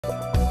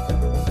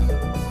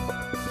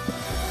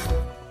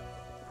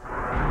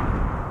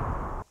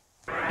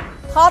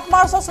7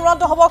 মাৰ্চত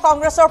চূড়ান্ত হ'ব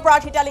কংগ্ৰেছৰ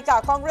প্ৰাৰ্থী তালিকা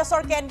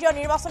কংগ্ৰেছৰ কেন্দ্ৰীয়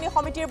নিৰ্বাচনী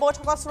সমিতিৰ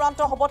বৈঠকত চূড়ান্ত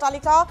হ'ব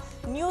তালিকা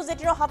নিউজ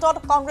 18ৰ হাতত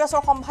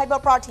কংগ্ৰেছৰ সম্ভাৱ্য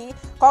প্ৰাৰ্থী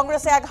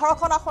কংগ্ৰেছে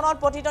 11খন আসনত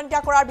প্ৰতিদ্বন্দ্বিতা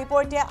কৰাৰ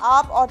বিপৰীতে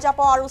আপ অজাপ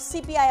আৰু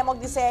সিপিআইএমক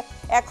দিছে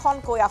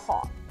এখনকৈ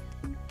আসন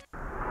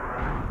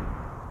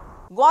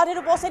গুৱাহাটীৰ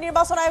উপস্থিত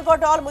নিৰ্বাচন আয়োগৰ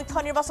দল মুখ্য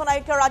নিৰ্বাচন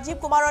আয়ুক্ত ৰাজীৱ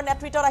কুমাৰৰ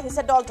নেতৃত্বত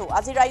আহিছে দলটো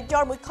আজি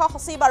ৰাজ্যৰ মুখ্য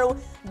সচিব আৰু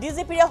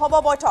ডিজিপিৰে হ'ব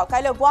বৈঠক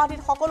কাইলৈ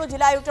গুৱাহাটীত সকলো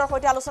জিলা আয়ুক্তৰ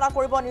সৈতে আলোচনা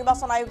কৰিব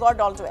নিৰ্বাচন আয়োগৰ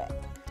দলটোৱে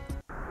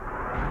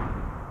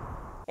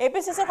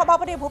এপিসিসিৰ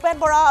সভাপতি ভূপেন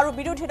বৰা আৰু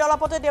বিৰোধী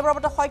দলপতি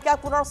দেৱব্ৰত শইকীয়াক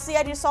পুনৰ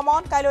সিআইডিৰ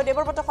সমন কাইলৈ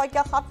দেৱব্ৰত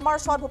শইকীয়া 7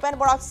 মাৰ্চত ভূপেন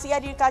বৰাক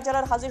সিআইডিৰ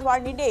কাৰ্যালয়ত হাজিৰ হোৱাৰ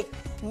নিৰ্দেশ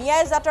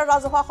ন্যায় যাত্ৰাৰ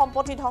ৰাজহুৱা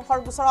সম্পত্তি ধ্বংসৰ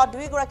গোচৰত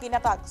দুইগৰাকী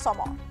নেতাক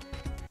সমন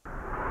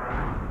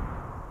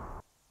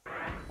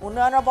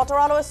উন্নয়নৰ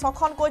বতৰালৈ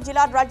 6খনকৈ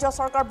জিলাত ৰাজ্য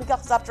চৰকাৰ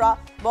বিকাশ যাত্ৰা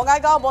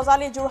বঙাইগাঁও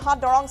বজালি যোৰহাট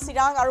দৰং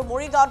চিৰাং আৰু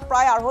মৰিগাঁৱত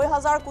প্ৰায়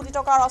 2.5 কোটি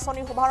টকাৰ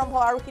আঁচনিৰ শুভাৰম্ভ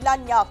আৰু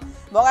শিলান্যাস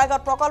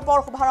বঙাইগাঁৱত প্ৰকল্পৰ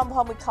শুভাৰম্ভ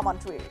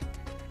মুখ্যমন্ত্ৰীৰ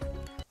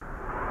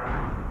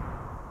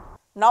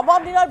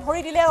নৱম দিনত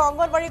ভৰি দিলে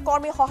অংগনবাড়ী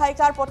কৰ্মী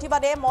সহায়িকাৰ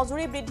প্ৰতিবাদে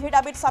মজুৰি বৃদ্ধিৰ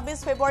দাবীত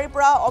 26 ফেব্ৰুৱাৰীৰ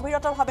পৰা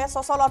অবিৰতভাৱে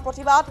সচল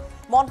প্ৰতিবাদ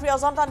মন্ত্ৰী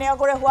অজন্তা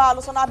নেওগৰে হোৱা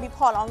আলোচনা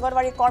বিফল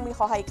অংগনবাড়ী কৰ্মী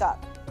সহায়িকা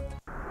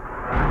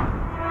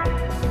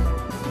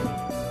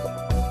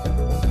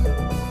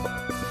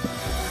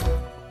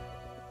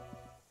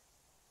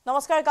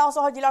নমস্কাৰ গাঁও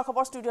চহৰ জিলাৰ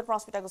খবৰ ষ্টুডিঅ'ত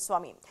প্ৰস্মিতা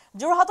গোস্বামী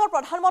যোৰহাটৰ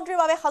প্ৰধানমন্ত্ৰীৰ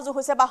বাবে সাজু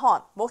হৈছে বাহন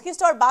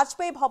বৈশিষ্ট্যৰ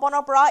বাজপেয়ী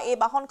ভৱনৰ পৰা এই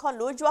বাহনখন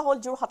লৈ যোৱা হ'ল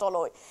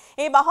যোৰহাটলৈ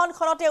এই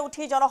বাহনখনতে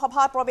উঠি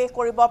জনসভাত প্ৰৱেশ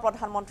কৰিব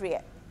প্ৰধানমন্ত্ৰীয়ে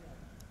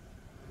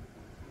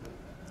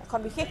এখন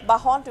বিশেষ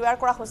বাহন তৈয়াৰ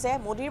কৰা হৈছে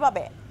মোদীৰ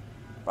বাবে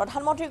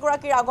প্ৰধানমন্ত্ৰী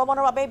গৰাকীৰ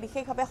আগমনৰ বাবে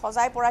বিশেষভাৱে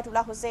সজাই পৰাই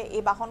তোলা হৈছে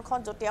এই বাহনখন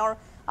য'ত তেওঁৰ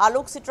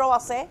আলোকচিত্ৰও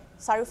আছে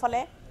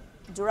চাৰিওফালে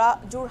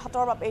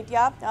যোৰহাটৰ বাবে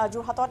এতিয়া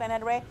যোৰহাটত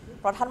এনেদৰে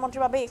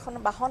প্ৰধানমন্ত্ৰীৰ বাবে এখন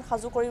বাহন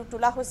সাজু কৰি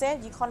তোলা হৈছে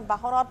যিখন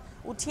বাহনত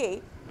উঠিয়েই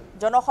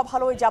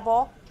জনসভালৈ যাব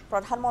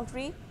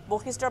প্ৰধানমন্ত্ৰী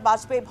বৈশিষ্ট্যৰ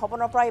বাজপেয়ী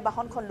ভৱনৰ পৰা এই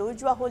বাহনখন লৈ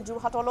যোৱা হ'ল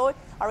যোৰহাটলৈ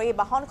আৰু এই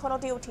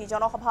বাহনখনতে উঠি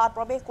জনসভাত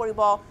প্ৰৱেশ কৰিব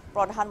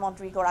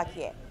প্ৰধানমন্ত্ৰী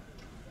গৰাকীয়ে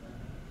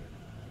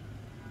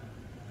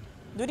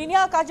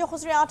দুদিনীয়া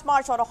কাৰ্যসূচীৰে 8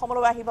 মাৰ্চত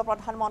অসমলৈ আহিব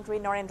প্ৰধানমন্ত্ৰী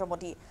নৰেন্দ্ৰ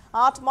মোদী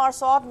 8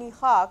 মাৰ্চত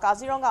নিশা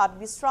কাজিৰঙাত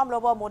বিশ্ৰাম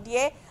ল'ব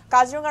মোদীয়ে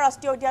কাজিৰঙা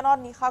ৰাষ্ট্ৰীয় উদ্যানত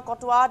নিশা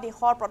কটোৱা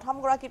দেশৰ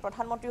প্ৰথমগৰাকী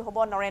প্ৰধানমন্ত্ৰী হ'ব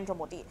নৰেন্দ্ৰ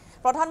মোদী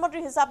প্ৰধানমন্ত্ৰী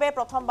হিচাপে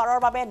প্ৰথমবাৰৰ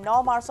বাবে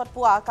 9 মাৰ্চত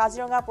পুৱা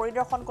কাজিৰঙা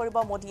পৰিদৰ্শন কৰিব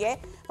মোদীয়ে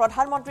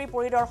প্ৰধানমন্ত্ৰী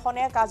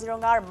পৰিদৰ্শনে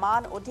কাজিৰঙাৰ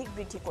মান অধিক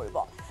বৃদ্ধি কৰিব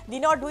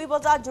দিনৰ 2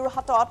 বজাত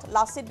যোৰহাটত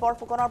লাচিত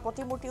বৰফুকনৰ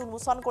প্ৰতিমূৰ্তি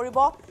উন্মোচন কৰিব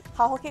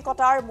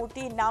সাহসিকতাৰ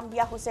মূৰ্তি নাম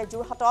দিয়া হৈছে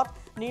যোৰহাটত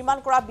নিৰ্মাণ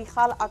কৰা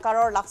বিশাল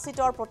আকাৰৰ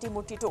লাচিতৰ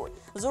প্ৰতিমূৰ্তিটোৰ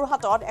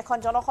যোৰহাটত এখন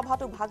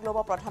জনসভাতো ভাগ ল'ব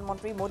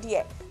প্ৰধানমন্ত্ৰী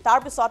মোদীয়ে তাৰ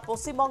পিছত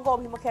পশ্চিমবংগ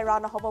অভিমুখে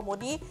ৰাওনা হ'ব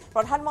মোদী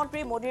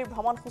প্ৰধানমন্ত্ৰী মোদীৰ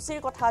ভ্ৰমণসূচীৰ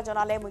কথা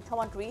জনালে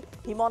মুখ্যমন্ত্ৰী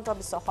হিমন্ত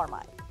বিশ্ব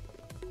শৰ্মাই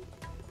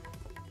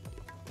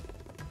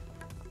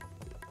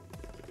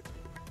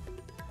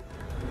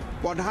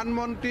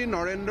প্ৰধানমন্ত্ৰী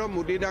নৰেন্দ্ৰ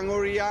মোদী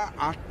ডাঙৰীয়া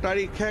 8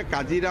 তাৰিখে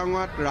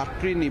কাজিৰঙাত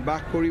ৰাত্ৰি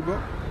নিবাস কৰিব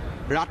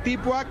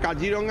ৰাতিপুৱা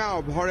কাজিৰঙা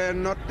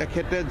অভয়াৰণ্যত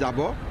তেখেতে যাব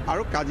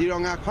আৰু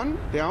কাজিৰঙাখন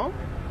তেওঁ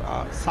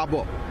চাব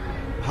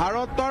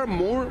ভাৰতৰ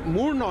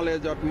মোৰ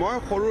নলেজত মই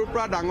সৰুৰ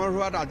পৰা ডাঙৰ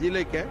হোৱাত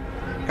আজিলৈকে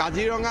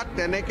কাজিৰঙাত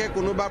তেনেকৈ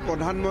কোনোবা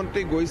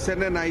প্ৰধানমন্ত্ৰী গৈছে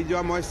নে নাই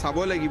যোৱা মই চাব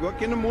লাগিব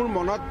কিন্তু মোৰ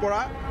মনত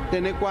পৰা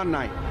তেনেকুৱা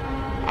নাই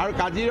আৰু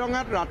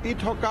কাজিৰঙাত ৰাতি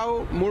থকাও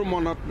মোৰ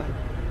মনত নাই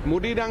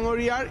মোদী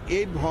ডাঙৰীয়াৰ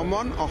এই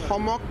ভ্ৰমণ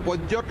অসমক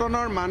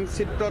পৰ্যটনৰ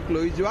মানচিত্ৰত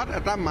লৈ যোৱাত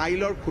এটা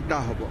মাইলৰ খুঁটা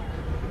হ'ব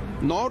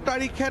 9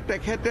 তাৰিখে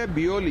তেখেতে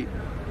বিয়লি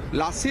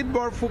লাচিত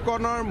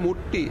বৰফুকনৰ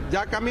মূৰ্তি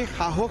যাক আমি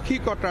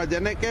সাহসিকতা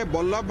যেনেকৈ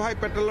বল্লভ ভাই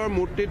পেটেলৰ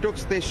মূৰ্তিটোক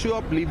ষ্টেচু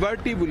অফ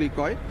লিবাৰ্টি বুলি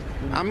কয়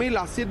আমি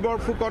লাচিত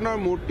বৰফুকনৰ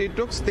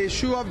মূৰ্তিটোক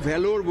ষ্টেচু অফ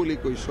ভেলোৰ বুলি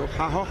কৈছোঁ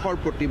সাহসৰ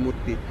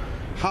প্ৰতিমূৰ্তি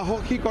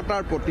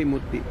সাহসিকতাৰ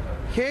প্ৰতিমূৰ্তি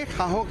সেই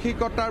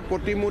সাহসিকতাৰ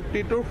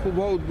প্ৰতিমূৰ্তিটোৰ শুভ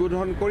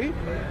উদ্বোধন কৰি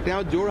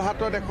তেওঁ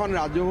যোৰহাটত এখন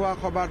ৰাজহুৱা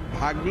সভাত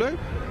ভাগ লৈ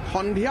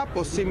সন্ধিয়া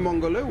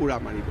পশ্চিমবংগলৈ উৰা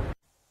মাৰিব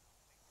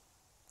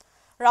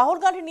ৰাহুল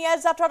গান্ধী ন্যায়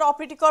যাত্ৰাত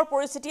অপ্ৰীতিকৰ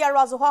পৰিস্থিতি আৰু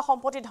ৰাজহুৱা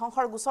সম্পত্তি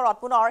ধ্বংসৰ গোচৰত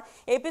পুনৰ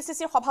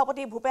এপিসিসিৰ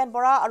সভাপতি ভূপেন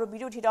বৰা আৰু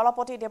বিৰোধী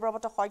দলপতি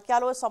দেৱব্ৰত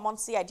শইকীয়ালৈ সমন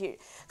সিআইডিৰ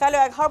কাইলৈ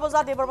 11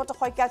 বজাত দেৱব্ৰত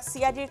শইকীয়াক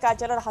সিআইডিৰ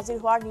কাৰ্যালয়ত হাজিৰ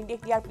হোৱাৰ নিৰ্দেশ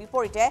দিয়াৰ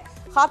বিপৰীতে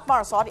 7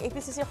 মাৰ্চত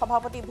এপিসিসিৰ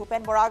সভাপতি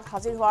ভূপেন বৰাক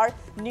হাজিৰ হোৱাৰ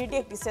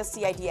নিৰ্দেশ দিছে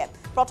সিআইডিয়ে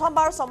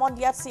প্ৰথমবাৰ সমন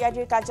দিয়াত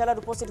সিআইডিৰ কাৰ্যালয়ত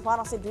উপস্থিত হোৱা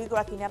নাছিল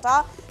দুইগৰাকী নেতা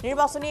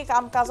নিৰ্বাচনী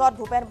কাম-কাজত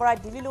ভূপেন বৰাই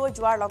দিল্লীলৈ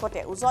যোৱাৰ লগতে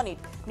উজনিত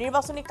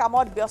নিৰ্বাচনী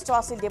কামত ব্যস্ত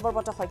আছিল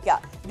দেৱব্ৰত শইকীয়া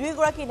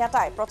দুইগৰাকী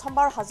নেতাই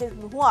প্ৰথমবাৰ হাজিৰ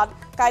নোহোৱাত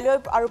কাইলৈ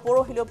আৰু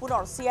পৰহিলৈ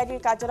পুনৰ সিআইডিৰ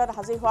কাৰ্যালয়ত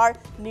হাজিৰ হোৱাৰ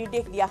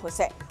নিৰ্দেশ দিয়া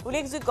হৈছে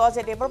উল্লেখযোগ্য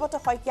যে দেৱব্ৰত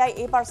শইকীয়াই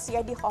এইবাৰ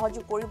সিআইডি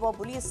সহযোগ কৰিব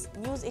বুলি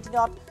নিউজ 18ত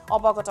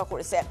অৱগত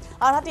কৰিছে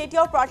আনহাতে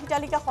এতিয়াও প্ৰাৰ্থী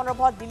তালিকা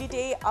সন্দৰ্ভত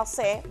দিল্লীতেই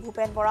আছে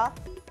ভূপেন বৰা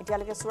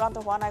এতিয়ালৈকে চূড়ান্ত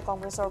হোৱা নাই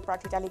কংগ্ৰেছৰ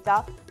প্ৰাৰ্থী তালিকা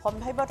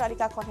সম্ভাৱ্য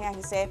তালিকাখনহে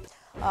আহিছে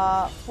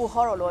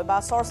পোহৰলৈ বা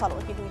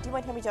চৰ্চালৈ কিন্তু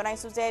ইতিমধ্যে আমি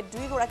জনাইছো যে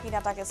দুইগৰাকী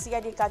নেতাকে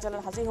সিআইডিৰ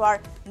কাৰ্যালয়ত হাজিৰ হোৱাৰ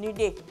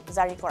নিৰ্দেশ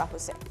জাৰি কৰা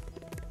হৈছে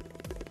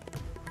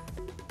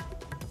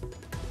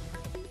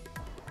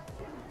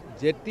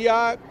যেতিয়া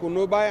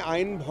কোনোবাই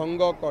আইন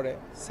ভংগ কৰে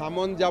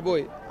সামন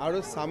যাবই আৰু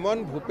সামন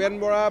ভূপেন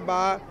বৰা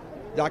বা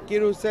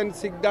জাকিৰ হুছেইন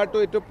সিকদাৰটো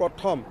এটো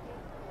প্ৰথম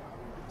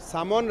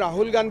সামন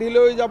ৰাহুল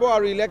গান্ধীলৈ যাব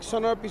আৰু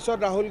ইলেকশ্যনৰ পিছত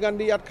ৰাহুল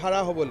গান্ধী ইয়াত খাৰা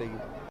হ'ব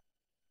লাগিব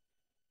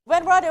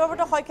ভূপেন বৰা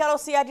দেৱব্ৰত শইকীয়া আৰু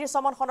চিআইডিৰ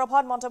সমন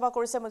সন্দৰ্ভত মন্তব্য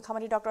কৰিছে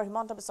মুখ্যমন্ত্ৰী ডক্টৰ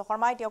হিমন্ত বিশ্ব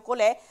শৰ্মাই তেওঁ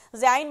ক'লে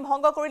যে আইন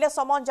ভংগ কৰিলে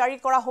সমন জাৰি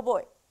কৰা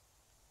হ'বই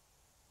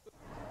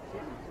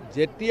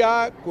যেতিয়া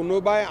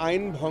কোনোবাই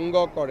আইন ভংগ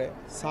কৰে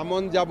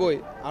সামন যাবই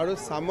আৰু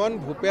সামন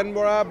ভূপেন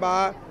বৰা বা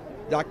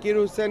জাকিৰ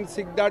হুছেইন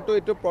সিকদাৰটো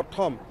এইটো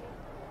প্ৰথম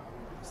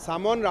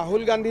সামন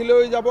ৰাহুল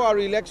গান্ধীলৈ যাব আৰু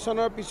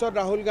ইলেকশ্যনৰ পিছত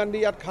ৰাহুল গান্ধী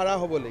ইয়াত খাৰা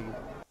হ'ব লাগিব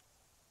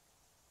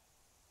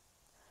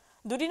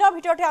দুদিনৰ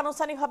ভিতৰতে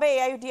আনুষ্ঠানিকভাৱে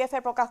AIUDF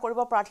প্ৰকাশ কৰিব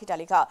প্ৰাৰ্থী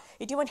তালিকা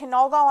ইতিমধ্যে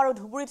নগাঁও আৰু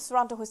ধুবুৰীত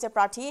চূড়ান্ত হৈছে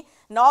প্ৰাৰ্থী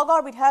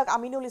নগাঁৱৰ বিধায়ক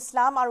আমিনুল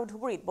ইছলাম আৰু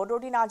ধুবুৰীত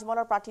বদৰুদ্দিন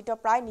আজমলৰ প্ৰাৰ্থিত্ব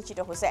প্ৰায় নিশ্চিত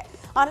হৈছে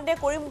আনহাতে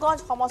কৰিমগঞ্জ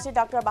সমষ্টিৰ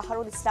ডাক্তৰ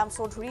বাহাৰুল ইছলাম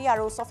চৌধুৰী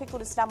আৰু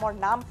ছফিকুল ইছলামৰ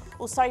নাম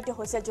উচ্চাৰিত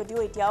হৈছে যদিও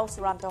এতিয়াও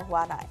চূড়ান্ত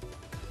হোৱা নাই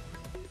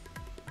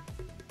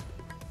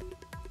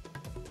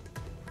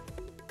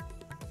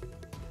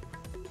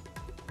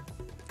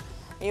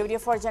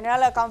AUDFৰ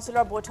জেনেৰেল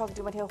কাউন্সিলৰ বৈঠক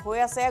ইতিমধ্যে হৈ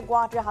আছে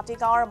গুৱাহাটীৰ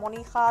হাতীগাঁৱৰ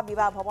মনীষা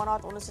বিবাহ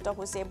ভৱনত অনুষ্ঠিত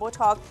হৈছে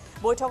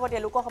বৈঠকতে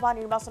লোকসভা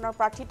নিৰ্বাচনৰ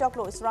প্ৰাৰ্থিত্বক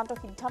লৈ চূড়ান্ত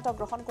সিদ্ধান্ত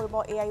গ্ৰহণ কৰিব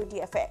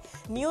AIUDFে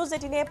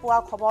News18 পোৱা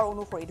খবৰ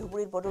অনুসৰি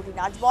ধুবুৰীত বদৰুদ্দিন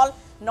আজমল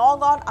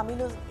নগাঁৱত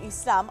আমিনুল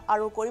ইছলাম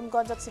আৰু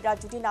কৰিমগঞ্জত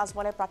চিৰাজুদ্দিন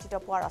আজমলে প্ৰাৰ্থিত্ব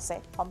পোৱাৰ আছে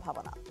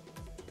সম্ভাৱনা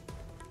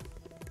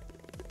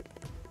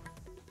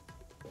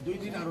দুই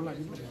দিন আৰু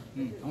লাগিব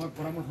আমাৰ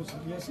পৰামৰ্শ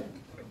চলি আছে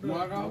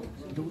নগাঁও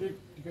ধুবুৰীত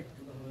টিকেট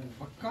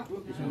পক্কা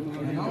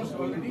এনাউন্স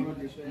অলৰেডি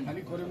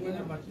খালি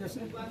কৰিমগঞ্জৰ বাকী আছে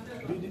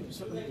দুই দিন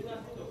পিছত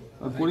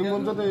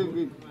কৰিমগঞ্জতে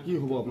কি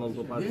হ'ব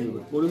আপোনালোকৰ পাৰ্টি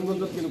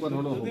কৰিমগঞ্জত কেনেকুৱা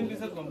ধৰণৰ হ'ব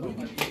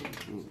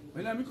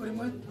মানে আমি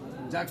কৰিমগঞ্জ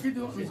জাকি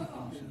দিওঁ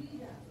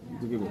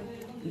জিকিব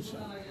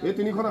এই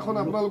তিনিখন এখন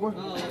আপোনালোকৰ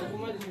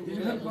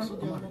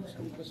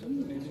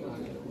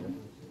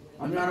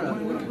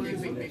আমি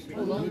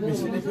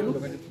বেছি দেখিলোঁ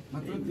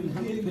মাত্ৰ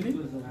তিনিখন খেলি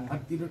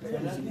আৰু তিনিটাই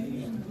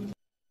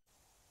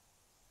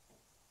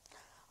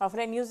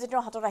আফলে News18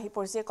 হাতত আহি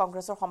পৰিছে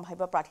কংগ্ৰেছৰ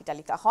সম্ভাৱ্য প্ৰাৰ্থী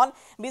তালিকাখন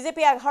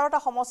বিজেপি 11টা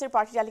সমষ্টিৰ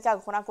প্ৰাৰ্থী তালিকা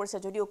ঘোষণা কৰিছে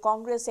যদিও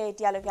কংগ্ৰেছে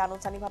এতিয়ালৈকে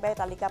আনুষ্ঠানিকভাৱে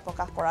তালিকা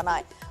প্ৰকাশ কৰা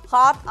নাই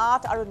 7,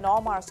 8 আৰু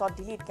 9 মাৰ্চত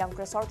দিল্লীত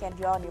কংগ্ৰেছৰ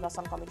কেন্দ্ৰীয়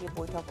নিৰ্বাচন কমিটিৰ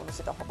বৈঠক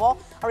অনুষ্ঠিত হ'ব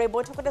আৰু এই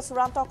বৈঠকতে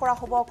চূড়ান্ত কৰা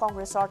হ'ব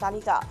কংগ্ৰেছৰ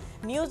তালিকা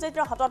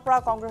News18 হাতত পৰা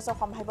কংগ্ৰেছৰ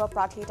সম্ভাৱ্য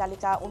প্ৰাৰ্থী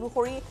তালিকা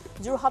অনুসৰি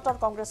যোৰহাটত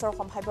কংগ্ৰেছৰ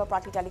সম্ভাৱ্য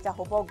প্ৰাৰ্থী তালিকা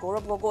হ'ব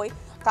গৌৰৱ গগৈ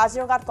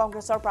কাজিৰঙাত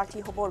কংগ্ৰেছৰ প্ৰাৰ্থী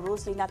হ'ব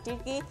ৰুজলিনা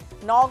তিৰ্কি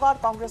নগাঁৱত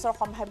কংগ্ৰেছৰ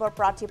সম্ভাৱ্য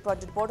প্ৰাৰ্থী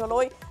প্ৰদ্যুৎ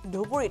বৰদলৈ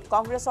ধুবুৰীত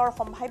কংগ্ৰেছৰ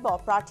সম্ভাৱ্য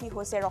প্ৰাৰ্থী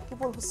হৈছে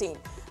ৰকিবুল হুছেইন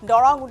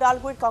দৰং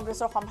উদালগুৰিত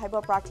কংগ্ৰেছৰ সম্ভাৱ্য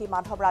প্ৰাৰ্থী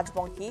মাধৱ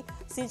ৰাজবংশী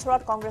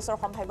শিলচৰত কংগ্ৰেছৰ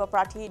সম্ভাৱ্য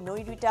প্ৰাৰ্থী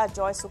নৈৰুতা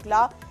জয় শুক্লা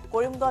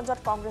কৰিমগঞ্জত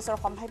কংগ্ৰেছৰ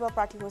সম্ভাৱ্য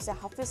প্ৰাৰ্থী হৈছে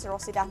হাফিজ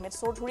ৰছিদ আহমেদ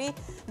চৌধুৰী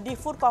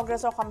ডিফুত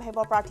কংগ্ৰেছৰ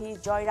সম্ভাৱ্য প্ৰাৰ্থী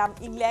জয়ৰাম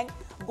ইংলেং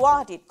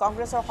গুৱাহাটীত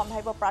কংগ্ৰেছৰ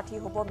সম্ভাৱ্য প্ৰাৰ্থী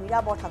হ'ব মীৰা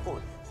বৰঠাকুৰ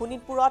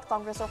শোণিতপুৰত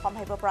কংগ্ৰেছৰ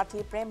সম্ভাৱ্য প্ৰাৰ্থী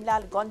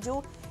প্ৰেমলাল গঞ্জু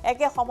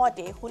একে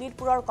সময়তে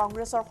শোণিতপুৰৰ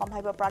কংগ্ৰেছৰ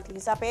সম্ভাৱ্য প্ৰাৰ্থী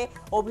হিচাপে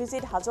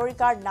অভিজিত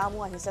হাজৰিকাৰ নামো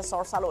আহিছে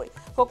চৰ্চালৈ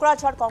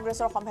কোকৰাঝাৰত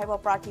কংগ্ৰেছৰ সম্ভাৱ্য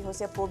প্ৰাৰ্থী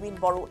হৈছে প্ৰবীণ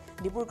বড়ো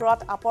ডিব্ৰুগড়ত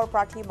আপৰ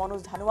প্ৰাৰ্থী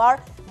মনোজ ধানোৱাৰ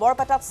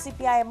বৰপেটাত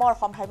CPIMৰ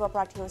সম্ভাৱ্য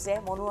প্ৰাৰ্থী হৈছে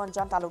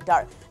মনোৰঞ্জন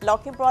তালুকদাৰ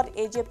লখিমপুৰত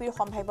AJPৰ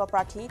সম্ভাৱ্য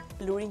প্ৰাৰ্থী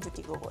লুৰিণ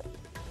জ্যোতি গগৈ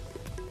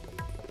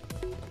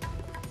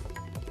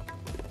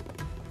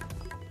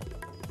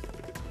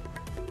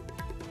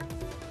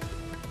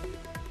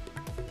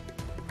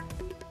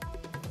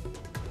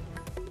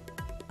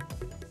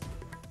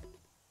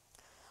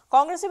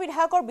কংগ্ৰেছী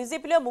বিধায়কৰ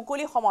বিজেপিলৈ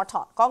মুকলি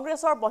সমৰ্থন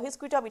কংগ্ৰেছৰ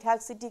বহিষ্কৃত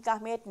বিধায়ক সিদ্দিক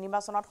আহমেদ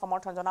নিৰ্বাচনত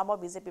সমৰ্থন জনাব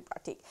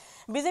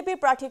বিজেপি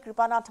প্ৰাৰ্থী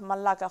কৃপানাথ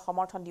মাল্লাক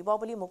সমৰ্থন দিব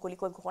বুলি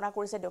মুকলিকৈ ঘোষণা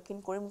কৰিছে দক্ষিণ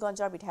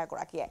কৰিমগঞ্জৰ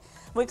বিধায়কগৰাকীয়ে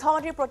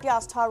মুখ্যমন্ত্ৰীৰ প্ৰতি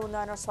আস্থা আৰু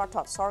উন্নয়নৰ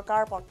স্বাৰ্থত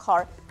চৰকাৰ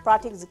পক্ষৰ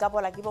প্ৰাৰ্থীক জিকাব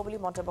লাগিব বুলি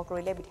মন্তব্য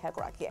কৰিলে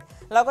বিধায়কগৰাকীয়ে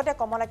লগতে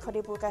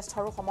কমলাক্ষদী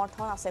পুৰকাষ্ঠৰো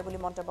সমৰ্থন আছে বুলি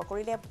মন্তব্য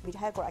কৰিলে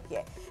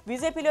বিধায়কগৰাকীয়ে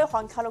বিজেপিলৈ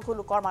সংখ্যালঘু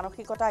লোকৰ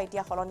মানসিকতা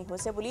এতিয়া সলনি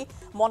হৈছে বুলি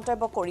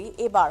মন্তব্য কৰি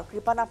এবাৰ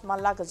কৃপানাথ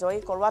মাল্লাক জয়ী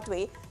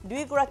কৰোৱাটোৱেই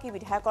দুইগৰাকী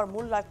বিধায়কৰ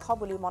মূল লক্ষ্য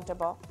বুলি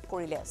মন্তব্য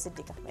কৰিলে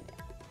সিদ্দিক আহমেদে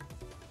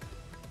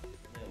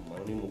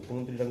মাননীয়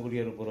মুখ্যমন্ত্ৰী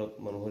ডাঙৰীয়াৰ ওপৰত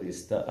মানুহৰ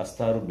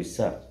আস্থা আৰু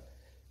বিশ্বাস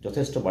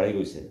যথেষ্ট বাঢ়ি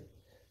গৈছে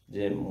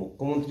যে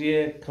মুখ্যমন্ত্ৰীয়ে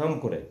কাম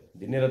কৰে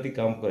দিনে ৰাতি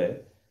কাম কৰে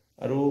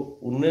আৰু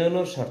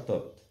উন্নয়নৰ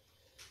স্বাৰ্থত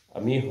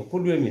আমি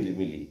সকলোৱে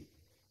মিলি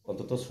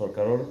অন্তত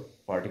চৰকাৰৰ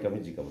পাৰ্টিক আমি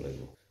জিকাব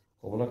লাগিব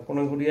কমলাক্ষৰ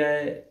ডাঙৰীয়াই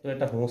তো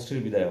এটা সমষ্টিৰ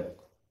বিধায়ক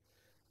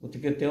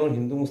গতিকে তেওঁৰ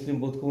হিন্দু মুছলিম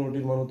বৌদ্ধ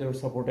কমিউনিটিৰ মানুহ তেওঁৰ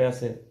ছাপৰ্টে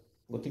আছে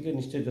গতিকে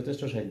নিশ্চয়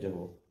যথেষ্ট সাহায্য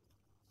হ'ব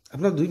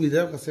আপোনাৰ দুই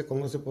বিধায়ক আছে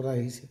কংগ্ৰেছৰ পৰা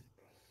আহিছে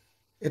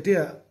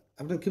এতিয়া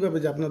আপুনি কি ভাবে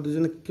যে আপোনাৰ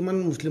দুজনে কিমান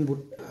মুছলিম ভোট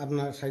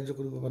আপোনাৰ সাহায্য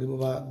কৰিব পাৰিব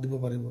বা দিব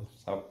পাৰিব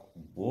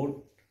ভোট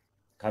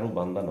কাৰো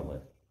বান্ধা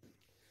নহয়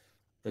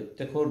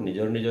প্ৰত্যেকৰ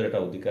নিজৰ নিজৰ এটা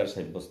অধিকাৰ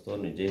সাব্যস্ত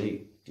নিজেই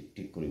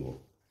ঠিক কৰিব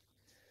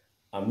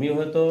আমি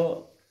হয়তো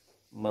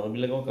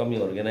মানুহবিলাকক আমি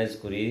অৰ্গেনাইজ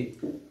কৰি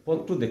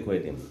পথটো দেখুৱাই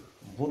দিম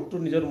ভোটটো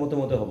নিজৰ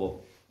মতে হ'ব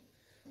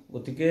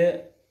গতিকে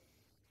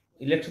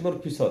ইলেকশ্যনৰ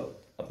পিছত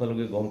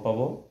আপোনালোকে গম পাব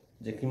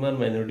যে কিমান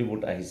মাইনৰিটি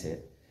ভোট আহিছে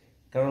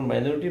কাৰণ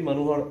মাইনৰিটি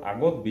মানুহৰ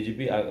আগত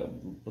বিজেপি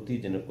প্ৰতি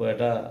যেনেকুৱা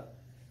এটা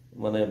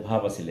মানে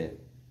ভাৱ আছিলে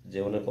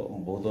যে মানে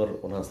বহুতৰ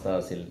অনাস্থা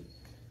আছিল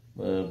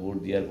ভোট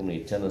দিয়াৰ কোনো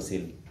ইচ্ছা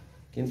নাছিল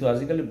কিন্তু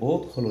আজিকালি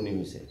বহুত সলনি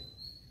হৈছে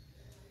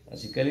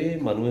আজিকালি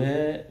মানুহে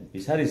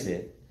বিচাৰিছে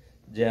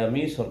যে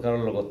আমি চৰকাৰৰ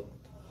লগত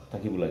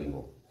থাকিব লাগিব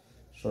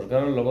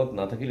চৰকাৰৰ লগত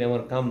নাথাকিলে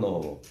আমাৰ কাম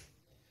নহ'ব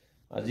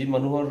আজি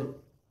মানুহৰ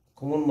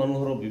কমন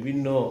মানুহৰ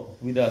বিভিন্ন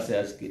সুবিধা আছে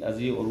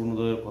আজি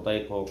অৰুণোদয়ৰ কথাই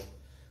কওক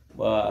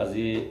বা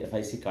আজি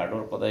FIC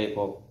কাৰ্ডৰ কথাই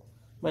কওক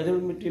মাজে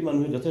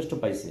মানুহে যথেষ্ট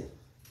পাইছে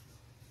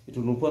এইটো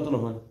নোপোৱাটো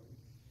নহয়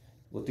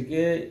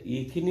গতিকে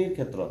এইখিনিৰ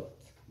ক্ষেত্ৰত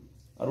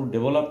আৰু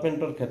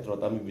ডেভেলপমেণ্টৰ ক্ষেত্ৰত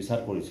আমি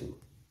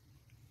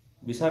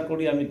বিচাৰ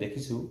কৰি আমি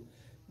দেখিছোঁ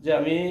যে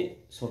আমি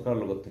চৰকাৰৰ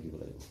লগত থাকিব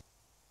লাগিব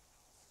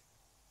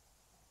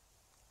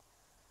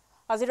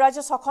আজি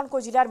ৰাজ্য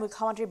 6খনকৈ জিলাৰ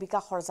মুখ্যমন্ত্ৰীৰ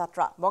বিকাশৰ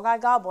যাত্ৰা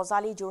বঙাইগাঁও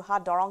বজালি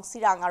যোৰহাট দৰং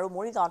চিৰাং আৰু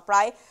মৰিগাঁৱত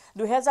প্ৰায়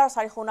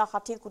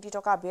 2459 কোটি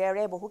টকা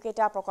ব্যয়েৰে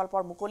বহুকেইটা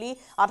প্ৰকল্পৰ মুকলি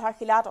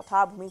আধাৰশিলা তথা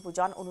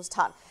ভূমিপূজন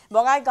অনুষ্ঠান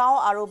বঙাইগাঁও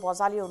আৰু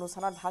বজালিৰ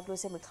অনুষ্ঠানত ভাগ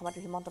লৈছে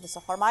মুখ্যমন্ত্ৰী হিমন্ত বিশ্ব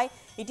শৰ্মাই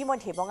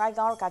ইতিমধ্যে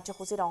বঙাইগাঁৱৰ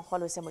কাৰ্যসূচীত অংশ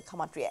লৈছে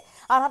মুখ্যমন্ত্ৰীয়ে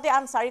আনহাতে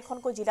আন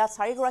 4খনকৈ জিলাত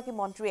 4গৰাকী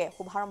মন্ত্ৰীয়ে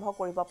শুভাৰম্ভ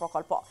কৰিব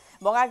প্ৰকল্প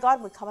বঙাইগাঁৱত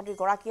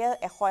মুখ্যমন্ত্ৰীগৰাকীয়ে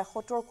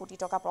 171 কোটি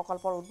টকা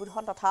প্ৰকল্পৰ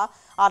উদ্বোধন তথা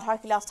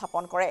আধাৰশিলা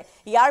স্থাপন কৰে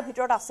ইয়াৰ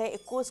ভিতৰত আছে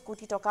 21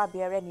 কোটি টকা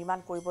নিৰ্মাণ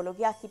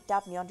কৰিবলগীয়া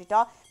শীতাপ নিয়ন্ত্ৰিত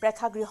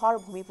প্ৰেক্ষাগৃহৰ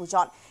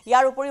ভূমিপূজন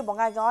ইয়াৰ উপৰি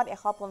বঙাইগাঁৱত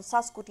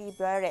 150 কোটি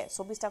ব্যয়েৰে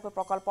 24টাকৈ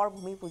প্ৰকল্পৰ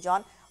ভূমিপূজন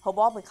হ'ব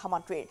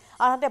মুখ্যমন্ত্ৰীৰ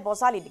আনহাতে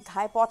বজালিত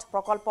ঘাইপথ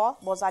প্ৰকল্প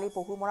বজালি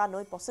পহুমৰা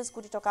নৈত 25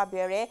 কোটি টকা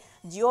ব্যয়েৰে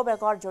জিঅ'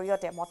 বেগৰ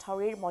জৰিয়তে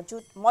মথাউৰিৰ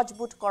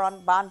মজবুতকৰণ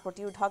বান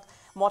প্ৰতিৰোধক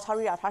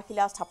মথাউৰিৰ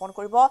আধাৰশিলা স্থাপন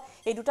কৰিব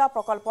এই দুটা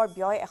প্ৰকল্পৰ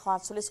ব্যয়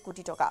 148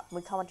 কোটি টকা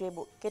মুখ্যমন্ত্ৰীয়ে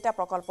কেইটা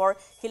প্ৰকল্পৰ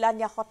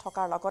শিলান্যাসত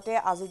থকাৰ লগতে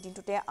আজিৰ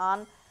দিনটোতে আন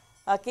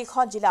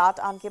কেইখন জিলাত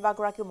আন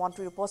কেইবাগৰাকী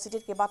মন্ত্ৰীৰ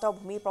উপস্থিতিত কেইবাটাও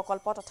ভূমি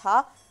প্ৰকল্প তথা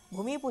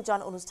ভূমিপূজন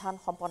অনুষ্ঠান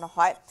সম্পন্ন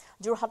হয়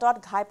যোৰহাটত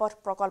ঘাইপথ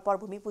প্ৰকল্পৰ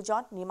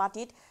ভূমিপূজন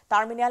নিমাতীত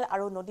টাৰ্মিনেল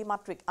আৰু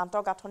নদীমাতৃক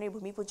আন্তঃগাঁথনিৰ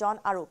ভূমিপূজন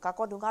আৰু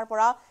কাকডুঙাৰ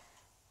পৰা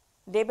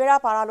দেবেৰা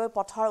পাৰালৈ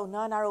পথৰ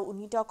উন্নয়ন আৰু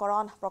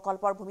উন্নীতকৰণ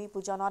প্ৰকল্পৰ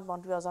ভূমিপূজনত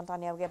মন্ত্ৰী অজন্তা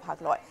নেওগে ভাগ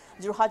লয়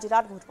যোৰহাট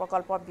জিলাত ভূত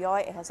প্ৰকল্পৰ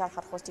ব্যয়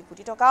 1067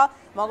 কোটি টকা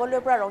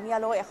মঙ্গলদৈৰ পৰা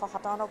ৰঙিয়ালৈ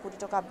 157 কোটি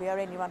টকা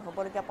ব্যয়েৰে নিৰ্মাণ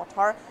হ'বলগীয়া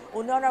পথৰ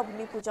উন্নয়নৰ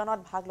ভূমিপূজনত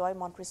ভাগ লয়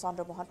মন্ত্ৰী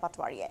চন্দ্ৰমোহন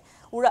পাটোৱাৰীয়ে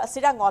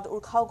চিৰাঙত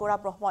উৰ্খাও গৌৰা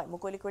ব্ৰহ্মই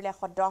মুকলি কৰিলে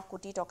 110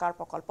 কোটি টকাৰ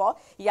প্ৰকল্প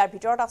ইয়াৰ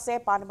ভিতৰত আছে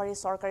পানবাৰী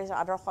চৰকাৰী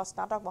আদৰ্শ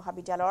স্নাতক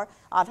মহাবিদ্যালয়ৰ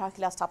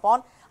আধাৰশিলা স্থাপন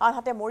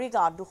আনহাতে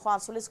মৰিগাঁৱত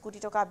 248 কোটি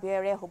টকা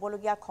ব্যয়েৰে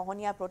হ'বলগীয়া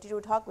খহনীয়া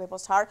প্ৰতিৰোধক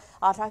ব্যৱস্থাৰ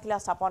আধাৰশিলা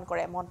স্থাপন কৰে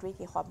মন্ত্ৰী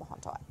কেশৱ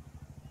মহন্তই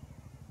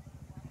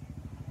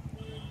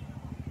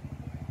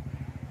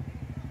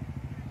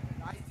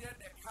ৰাইজে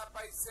দেখা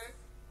পাইছে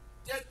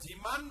যে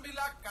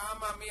যিমানবিলাক কাম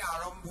আমি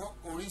আৰম্ভ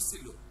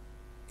কৰিছিলোঁ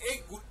এই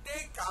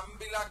গোটেই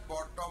কামবিলাক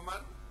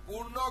বৰ্তমান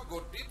পূৰ্ণ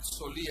গতিত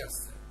চলি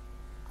আছে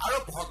আৰু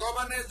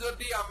ভগৱানে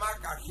যদি আমাক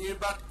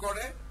আশীৰ্বাদ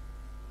কৰে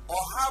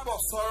অহা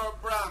বছৰৰ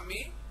পৰা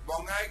আমি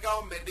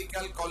বঙাইগাঁও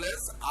মেডিকেল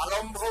কলেজ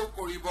আৰম্ভও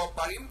কৰিব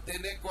পাৰিম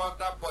তেনেকুৱা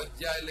এটা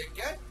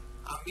পৰ্যায়লৈকে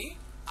আমি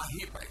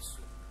আহি পাইছো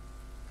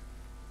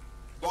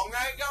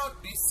বঙাইগাঁও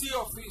DC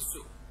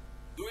অফিসো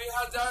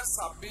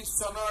 2026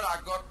 চনৰ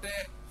আগতে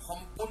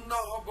সম্পূৰ্ণ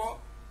হ'ব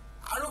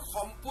আৰু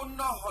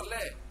সম্পূৰ্ণ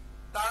হলে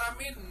তাৰ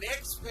আমি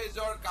নেক্সট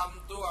ফেজৰ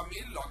কামটো আমি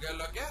লগে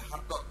লগে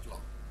হাতত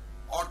লম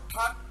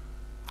অৰ্থাৎ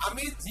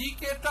আমি যি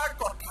কেইটা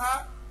কথা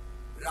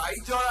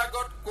ৰাইজৰ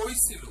আগত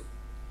কৈছিলো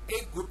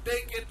এই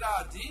গোটেই কেইটা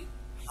আজি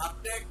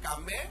হাতে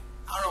কামে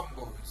আৰম্ভ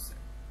হৈছে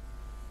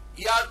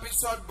ইয়াৰ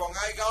পিছত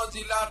বঙাইগাঁও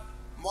জিলাত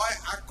মই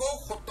আকৌ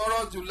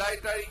 17 জুলাই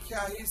তাৰিখে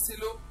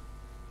আহিছিলো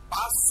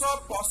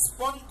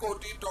 555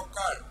 কোটি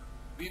টকাৰ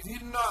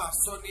বিভিন্ন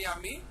আঁচনি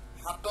আমি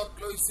হাতত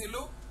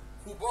লৈছিলো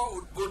শুভ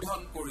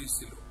উদ্বোধন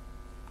কৰিছিলো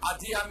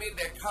আজি আমি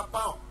দেখা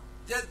পাওঁ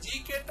যে যি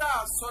কেইটা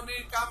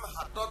আঁচনিৰ কাম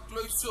হাতত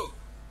লৈছো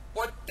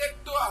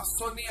প্ৰত্যেকটো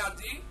আঁচনি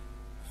আজি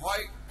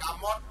হয়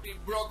কামত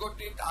তীব্ৰ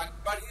গতিত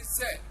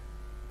আগবাঢ়িছে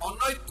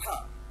অন্যথা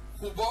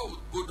শুভ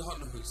উদ্বোধন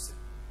হৈছে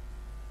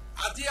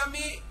আজি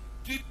আমি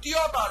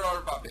তৃতীয়বাৰৰ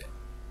বাবে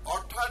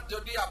অৰ্থাৎ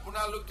যদি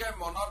আপোনালোকে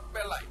মনত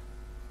পেলাই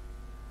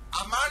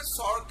আমাৰ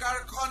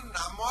চৰকাৰখন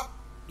নামত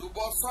 2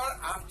 বছৰ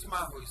 8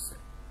 মাহ হৈছে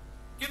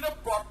কিন্তু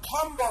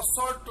প্ৰথম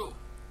বছৰটো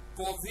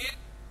কোভিড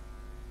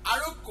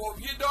আৰু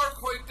কোভিডৰ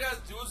সৈতে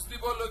যুঁজ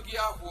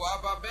দিবলগীয়া হোৱা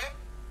বাবে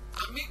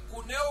আমি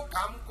কোনেও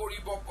কাম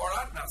কৰিব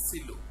পৰা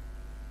নাছিলো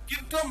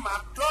কিন্তু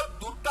মাত্ৰ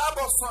 2টা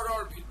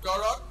বছৰৰ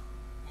ভিতৰত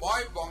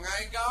মই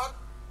বঙাইগাঁৱত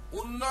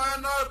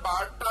উন্নয়নৰ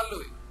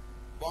বাৰ্তালৈ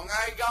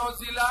বঙাইগাঁও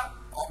জিলা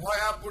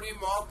অভয়াপুৰী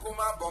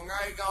মহকুমা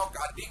বঙাইগাঁওক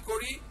আদি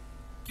কৰি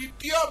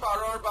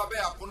তৃতীয়বাৰৰ বাবে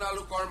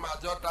আপোনালোকৰ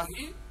মাজত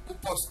আহি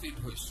উপস্থিত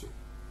হৈছো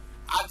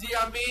আজি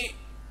আমি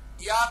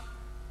ইয়াত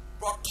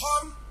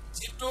প্ৰথম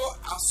যিটো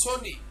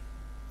আঁচনি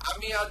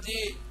আমি আজি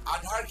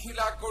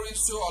আধাৰশিলা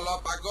কৰিছো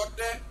অলপ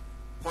আগতে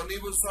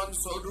ফণীভূষণ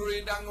চৌধুৰী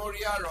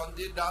ডাঙৰীয়া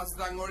ৰঞ্জিত দাস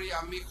ডাঙৰীয়া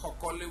আমি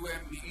সকলোৱে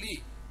মিলি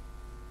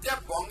যে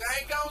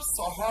বঙাইগাঁও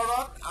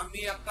চহৰত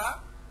আমি এটা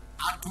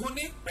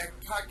আধুনিক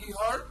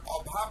প্ৰেক্ষাগৃহৰ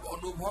অভাৱ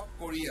অনুভৱ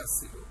কৰি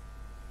আছিলো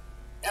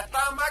এটা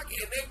আমাক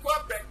এনেকুৱা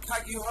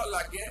প্ৰেক্ষাগৃহ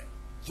লাগে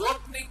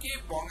য'ত নেকি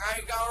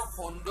বঙাইগাঁৱৰ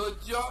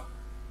সৌন্দৰ্য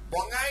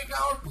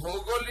বঙাইগাঁৱৰ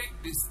ভৌগোলিক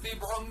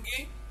দৃষ্টিভংগী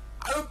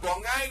আৰু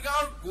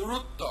বঙাইগাঁৱৰ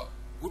গুৰুত্ব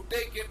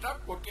গোটেইকেইটা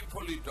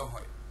প্ৰতিফলিত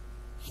হয়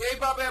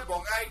সেইবাবে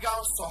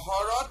বঙাইগাঁও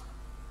চহৰত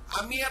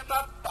আমি এটা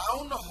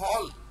টাউন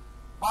হল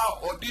বা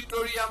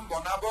অডিটৰিয়াম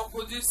বনাব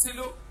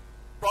খুজিছিলো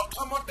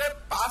প্ৰথমতে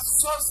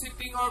 500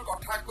 সিটিংৰ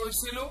কথা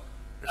কৈছিলো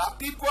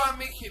ৰাতিপুৱা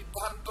আমি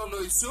সিদ্ধান্ত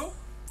লৈছো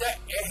যে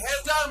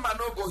 1000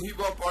 মানুহ বহিব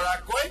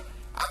পৰাকৈ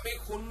আমি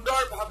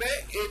সুন্দৰভাৱে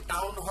এই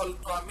টাউন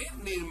হলটো আমি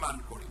নিৰ্মাণ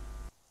কৰিম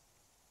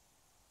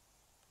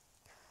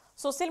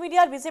সোশ্যাল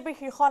মিডিয়াত বিজেপিৰ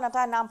শীৰ্ষ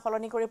নেতাৰ নাম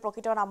সলনি কৰি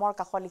প্ৰকৃত নামৰ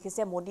কাষত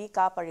লিখিছে মোদী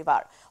কা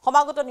পৰিবাৰ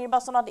সমাগত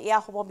নিৰ্বাচনত এয়া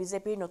হ'ব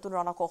বিজেপিৰ নতুন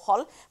ৰণকৌশল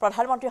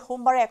প্ৰধানমন্ত্ৰীয়ে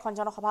সোমবাৰে এখন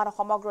জনসভাত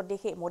সমগ্ৰ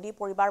দেশে মোদী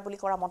পৰিবাৰ বুলি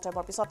কৰা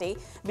মন্তব্যৰ পিছতেই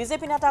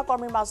বিজেপি নেতা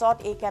কৰ্মীৰ মাজত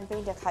এই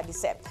কেম্পেইন দেখা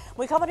দিছে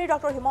মুখ্যমন্ত্ৰী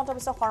ডক্টৰ হিমন্ত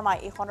বিশ্ব শৰ্মাই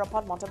এই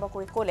সন্দৰ্ভত মন্তব্য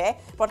কৰি ক'লে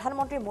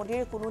প্ৰধানমন্ত্ৰী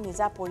মোদীৰ কোনো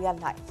নিজা পৰিয়াল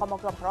নাই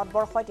সমগ্ৰ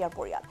ভাৰতবৰ্ষই তেওঁৰ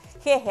পৰিয়াল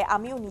সেয়েহে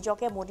আমিও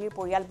নিজকে মোদীৰ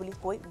পৰিয়াল বুলি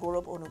কৈ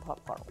গৌৰৱ অনুভৱ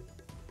কৰোঁ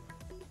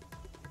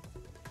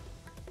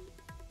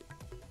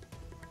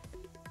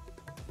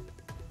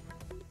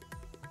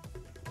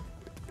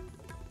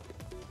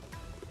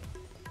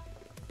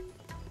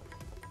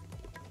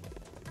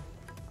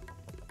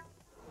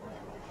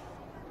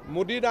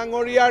মোদী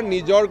ডাঙৰীয়াৰ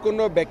নিজৰ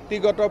কোনো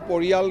ব্যক্তিগত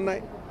পৰিয়াল নাই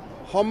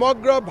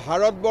সমগ্ৰ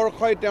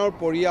ভাৰতবৰ্ষই তেওঁৰ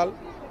পৰিয়াল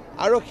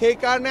আৰু সেই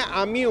কাৰণে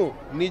আমিও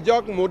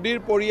নিজক মোদীৰ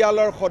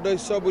পৰিয়ালৰ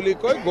সদস্য বুলি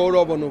কৈ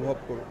গৌৰৱ অনুভৱ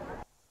কৰোঁ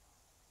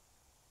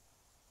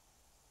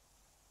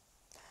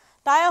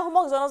টাই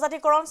আহোমক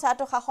জনজাতিকৰণ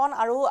স্বায়ত্ত শাসন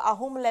আৰু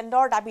আহোম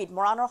লেণ্ডৰ দাবীত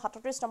মৰাণৰ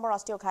 37 নম্বৰ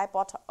ৰাষ্ট্ৰীয়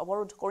ঘাইপথ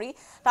অৱৰোধ কৰি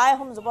টাই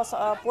আহোম যুৱ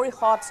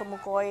পৰিষদ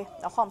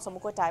অসম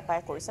চমুকৈ টাই পাই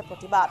কৰিছে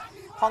প্ৰতিবাদ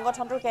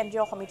সংগঠনটোৰ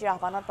কেন্দ্ৰীয় সমিতিৰ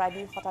আহ্বানত প্ৰায়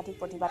 2 শতাধিক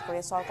প্ৰতিবাদ কৰি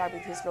চৰকাৰ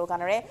বিধি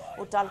শ্লোগানেৰে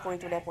উত্তাল কৰি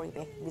তোলে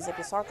পৰিৱেশ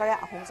বিজেপি চৰকাৰে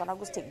আহোম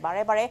জনগোষ্ঠীক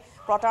বাৰে বাৰে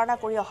প্ৰতাৰণা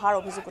কৰি অহাৰ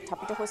অভিযোগ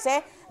উত্থাপিত হৈছে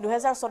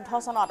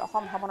 2014 চনত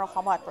অসম ভ্ৰমণৰ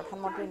সময়ত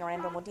প্ৰধানমন্ত্ৰী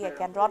নৰেন্দ্ৰ মোদীয়ে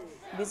কেন্দ্ৰত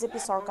বিজেপি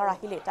চৰকাৰ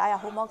আহিলে টাই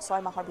আহোমক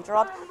 6 মাহৰ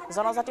ভিতৰত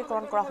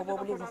জনজাতিকৰণ কৰা হ'ব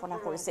বুলি ঘোষণা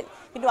কৰিছিল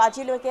কিন্তু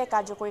আজিলৈকে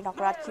কাৰ্যকৰী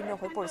নকৰাত ক্ষীণ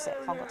হৈ পৰিছে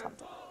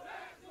সংগঠনটো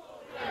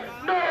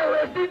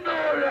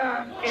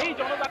এই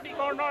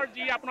জনজাতিকৰণৰ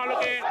যি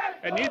আপোনালোকে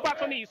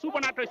নিৰ্বাচনী ইস্যু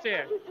বনাই থৈছে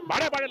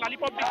বাৰে বাৰে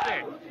লালিপপ দিছে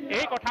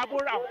এই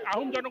কথাবোৰ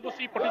আহোম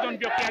জনগোষ্ঠী প্ৰতিজন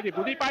ব্যক্তি আজি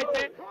বুজি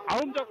পাইছে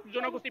আহোম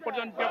জনগোষ্ঠী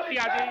প্ৰতিজন ব্যক্তি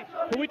আজি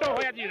ভূমিত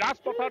হৈ আজি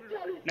ৰাজপথৰ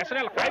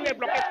নেশ্যনেল হাইৱে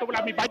ব্লকেজ কৰিবলৈ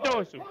আমি বাধ্য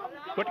হৈছোঁ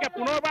গতিকে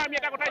পুনৰবাৰ আমি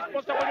এটা কথা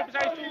স্পষ্ট কৰিব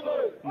বিচাৰিছোঁ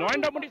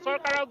নৰেন্দ্ৰ মোদী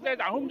চৰকাৰক যে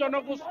আহোম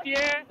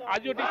জনগোষ্ঠীয়ে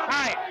আজি যদি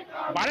চাই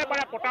বাৰে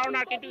বাৰে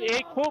প্ৰতাৰণাৰ কিন্তু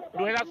এই খুব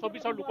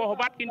 2024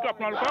 লোকসভাত কিন্তু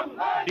আপোনালোকক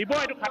দিব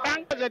এইটো খাটাং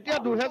যেতিয়া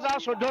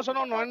 2014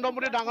 চনত নৰেন্দ্ৰ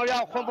মোদী ডাঙৰীয়া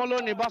অসমলৈ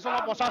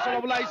নিৰ্বাচনৰ প্ৰচাৰ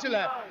চলাবলৈ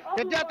আহিছিলে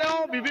তেতিয়া তেওঁ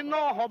বিভিন্ন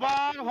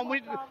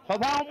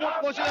সভাসমূহত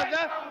কৈছিলে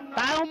যে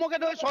টাইসমূহকে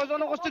ধৰি 6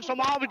 জনগোষ্ঠীক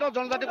ছমাহৰ ভিতৰত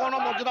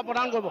জনজাতিকৰণৰ মৰ্যাদা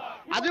প্ৰদান কৰিব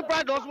আজি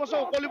প্ৰায় 10 বছৰ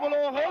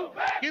উকলিবলৈ হ'ল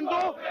কিন্তু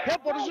সেই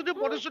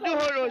প্ৰতিশ্ৰুতি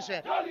হৈ ৰৈছে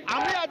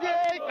আমি আজি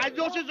এই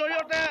কাৰ্যসূচীৰ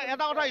জৰিয়তে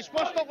এটা কথা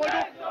স্পষ্ট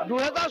কৰিলোঁ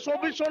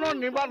 2024 চনৰ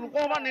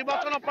লোকসভা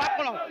নিৰ্বাচনৰ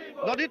প্ৰাকক্ষণত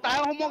যদি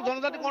টাইসমূহক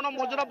জনজাতিকৰণৰ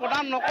মৰ্যাদা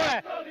প্ৰদান নকৰে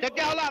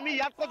তেতিয়াহ'লে আমি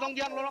ইয়াতকৈ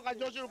জংগী আন্দোলনৰ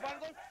কাৰ্যসূচী ৰূপায়ণ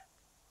কৰিম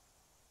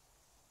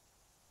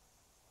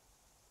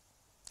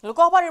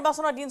লোকসভা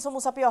নিৰ্বাচনৰ দিন চমু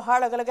চাপি অহাৰ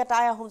লগে লগে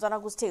টাই আহোম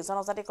জনগোষ্ঠীক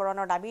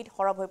জনজাতিকৰণৰ দাবীত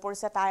সৰব হৈ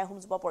পৰিছে টাই আহোম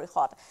যুৱ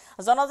পৰিষদ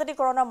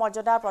জনজাতিকৰণৰ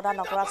মৰ্যাদা প্ৰদান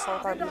নকৰাত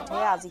চৰকাৰৰ বিৰুদ্ধে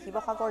আজি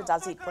শিৱসাগৰ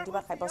জাজিত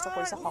প্ৰতিবাদ সাব্যস্ত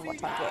কৰিছে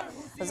সংগঠনটোৱে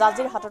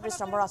জাজিৰ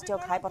 37 নম্বৰ ৰাষ্ট্ৰীয়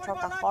ঘাইপথৰ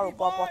কাষৰ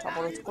উপপথ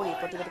অৱৰোধ কৰি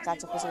প্ৰতিবাদী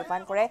কাৰ্যসূচী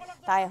ৰূপায়ণ কৰে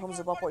টাই আহোম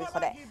যুৱ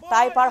পৰিষদে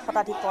টাই পাৰ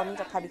শতাধিক কৰ্মী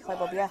তথা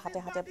বিষয়ববীয়াই হাতে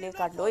হাতে প্লে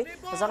কাৰ্ড লৈ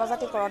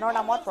জনজাতিকৰণৰ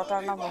নামত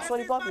প্ৰতাৰণা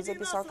নচলিব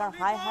বিজেপি চৰকাৰ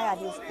হাই হাই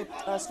আদি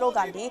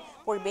শ্লোগান দি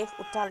পৰিৱেশ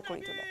উত্তাল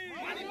কৰি তোলে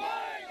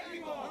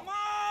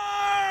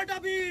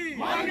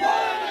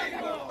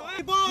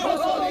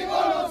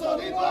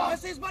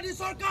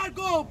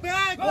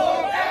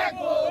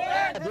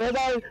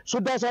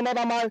 2014 চনত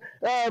আমাৰ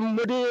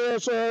মোদী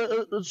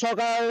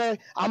চৰকাৰে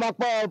আমাক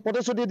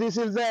প্ৰতিশ্ৰুতি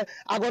দিছিল যে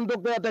আগন্তুক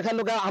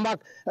তেখেতলোকে আমাক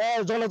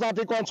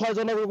জনজাতিকৰণ 6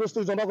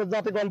 জনগোষ্ঠীক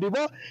জনজাতিকৰণ দিব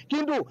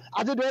কিন্তু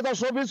আজি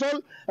 2024 হ'ল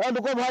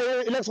লোকসভা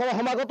ইলেকশ্যনৰ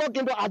সমাগত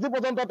কিন্তু আজি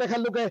পৰ্যন্ত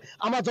তেখেতলোকে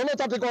আমাৰ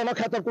জনজাতিকৰণৰ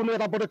ক্ষেত্ৰত কোনো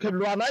এটা পদক্ষেপ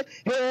লোৱা নাই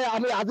সেয়ে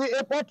আমি আজি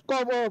এই পথ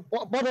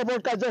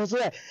অৱৰোধ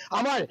কাৰ্যসূচীৰে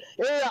আমাৰ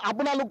এই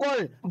আপোনালোকৰ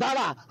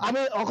দ্বাৰা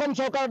আমি অসম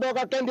চৰকাৰৰ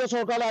দৰকাৰ কেন্দ্ৰীয়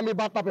চৰকাৰলৈ আমি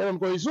বাৰ্তা প্ৰেৰণ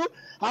কৰিছোঁ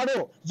আৰু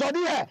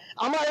যদিহে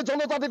আমাৰ এই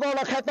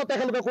জনজাতিকৰণৰ ক্ষেত্ৰত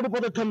তেখেতলোকে কোনো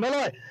পদক্ষেপ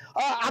নলয়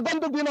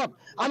আগন্তুক দিনত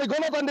আমি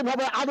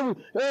গণতান্ত্ৰিকভাৱে আৰু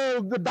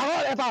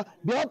ডাঙৰ এটা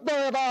বৃহত্তৰ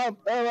এটা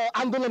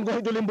আন্দোলন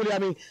গঢ়ি তুলিম বুলি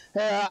আমি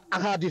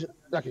আশা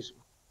ৰাখিছোঁ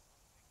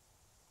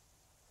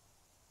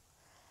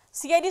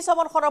CID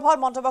সমন সন্দৰ্ভত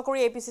মন্তব্য কৰি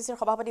APCCৰ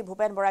সভাপতি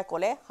ভূপেন বৰাই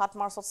ক'লে 7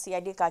 মাৰ্চত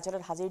CID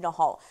কাৰ্যালয়ত হাজিৰ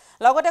নহওঁ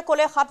লগতে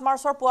ক'লে 7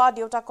 মাৰ্চৰ পুৱা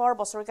দেউতাকৰ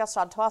বছৰীয়া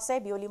শ্ৰাদ্ধ আছে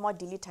বিয়লি মই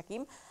দিল্লীত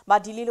থাকিম বা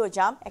দিল্লীলৈ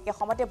যাম একে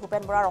সময়তে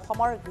ভূপেন বৰাৰ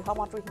অসমৰ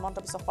গৃহমন্ত্ৰী হিমন্ত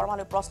বিশ্ব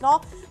শৰ্মালৈ প্ৰশ্ন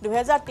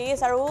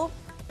 2023 আৰু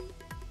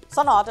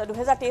সনত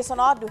 2023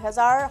 চনত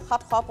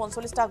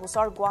 2745টা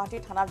গোচৰ গুৱাহাটী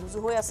থানাত ৰুজু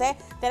হৈ আছে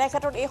তেনে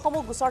ক্ষেত্ৰত এই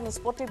সমূহ গোচৰ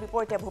নিষ্পত্তিৰ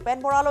বিপৰীতে ভূপেন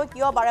বৰালৈ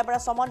কিয় বাৰে বাৰে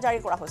সমন জাৰি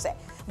কৰা হৈছে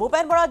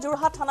ভূপেন বৰা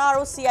যোৰহাট থানা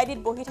আৰু CIDত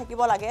বহি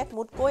থাকিব লাগে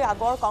মুটকৈ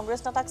আগৰ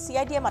কংগ্ৰেছ নেতাক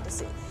CIDয়ে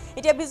মাতিছিল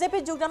এতিয়া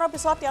বিজেপিত যোগদানৰ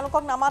পিছত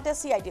তেওঁলোকক নামাতে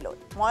CIDলৈ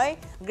মই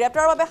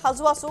গ্ৰেপ্তাৰৰ বাবে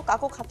সাজু আছো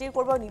কাকো খাতিৰ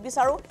কৰিব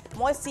নিবিচাৰো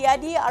মই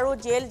CID আৰু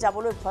জেল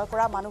যাবলৈ ভয়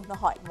কৰা মানুহ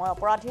নহয় মই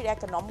অপৰাধীৰ এক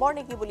নম্বৰ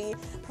নেকি বুলি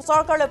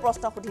চৰকাৰলৈ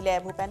প্ৰশ্ন সুধিলে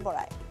ভূপেন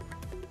বৰাই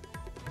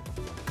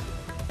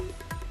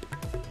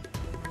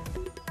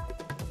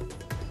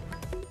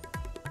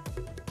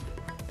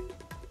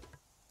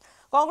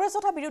কংগ্ৰেছ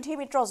তথা বিৰোধী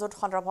মিত্ৰ জোট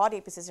সন্দৰ্ভত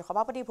এপিচিচিৰ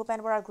সভাপতি ভূপেন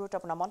বৰাৰ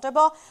গুৰুত্বপূৰ্ণ মন্তব্য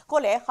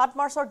ক'লে 7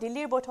 মাৰ্চৰ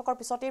দিল্লীৰ বৈঠকৰ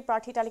পিছতেই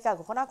প্ৰাৰ্থী তালিকা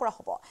ঘোষণা কৰা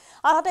হ'ব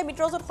আনহাতে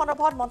মিত্ৰজোট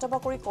সন্দৰ্ভত মন্তব্য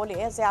কৰি ক'লে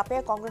যে আপে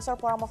কংগ্ৰেছৰ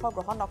পৰামৰ্শ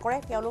গ্ৰহণ নকৰে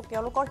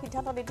তেওঁলোকৰ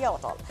সিদ্ধান্ত নিদিয়া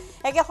অটল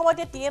একে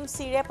সময়তে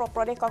টিএমচিৰে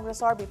প্ৰদেশ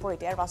কংগ্ৰেছৰ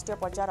বিপৰীতে ৰাষ্ট্ৰীয়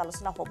পৰ্যায়ত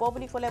আলোচনা হ'ব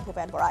বুলি ক'লে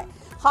ভূপেন বৰাই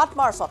 7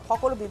 মাৰ্চত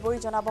সকলো বিৱৰি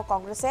জনাব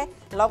কংগ্ৰেছে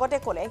লগতে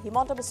ক'লে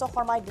হিমন্ত বিশ্ব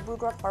শৰ্মাই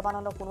ডিব্ৰুগড়ত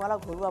সৰ্বানন্দ সোণোৱালক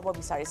ঘূৰুৱাব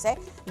বিচাৰিছে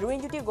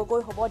লুৰিণজ্যোতি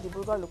গগৈ হ'ব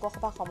ডিব্ৰুগড়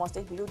লোকসভা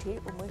সমষ্টিৰ বিৰোধীৰ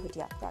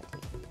উমৈহতীয়া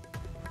প্ৰাৰ্থী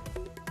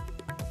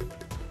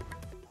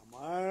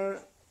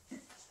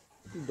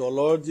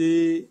দলৰ যি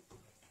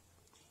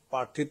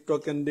প্ৰাৰ্থিত্ব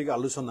কেন্দ্ৰিক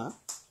আলোচনা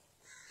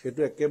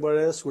সেইটো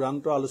একেবাৰে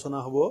চূড়ান্ত আলোচনা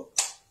হ'ব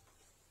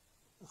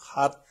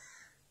 7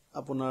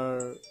 আপোনাৰ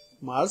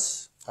মাৰ্চ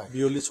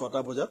বিয়লি 6টা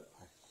বজাত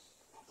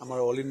আমাৰ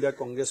অল ইণ্ডিয়া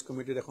কংগ্ৰেছ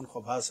কমিটিৰ এখন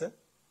সভা আছে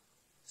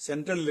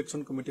চেণ্ট্ৰেল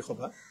ইলেকশ্যন কমিটি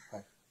সভা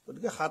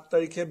গতিকে 7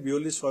 তাৰিখে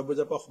বিয়লি 6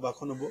 বজাৰ পৰা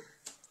সভাখন হ'ব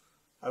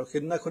আৰু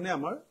সেইদিনাখনে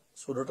আমাৰ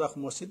 14টা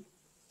সমষ্টিত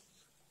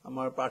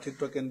আমাৰ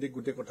প্ৰাৰ্থিত্ব কেন্দ্ৰিক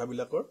গোটেই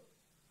কথাবিলাকৰ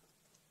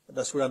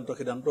এটা চূড়ান্ত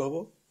সিদ্ধান্ত হ'ব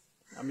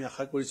আমি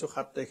আশা কৰিছোঁ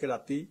 7 তাৰিখে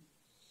ৰাতি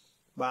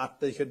বা 8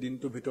 তাৰিখে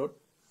দিনটোৰ ভিতৰত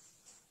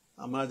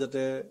আমাৰ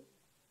যাতে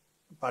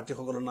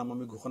প্ৰাৰ্থীসকলৰ নাম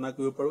আমি ঘোষণা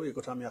কৰিব পাৰোঁ এই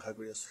কথা আমি আশা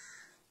কৰি আছোঁ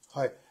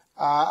হয়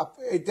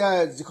এতিয়া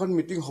যিখন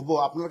মিটিং হ'ব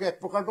আপোনালোকে এক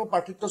প্ৰকাৰটো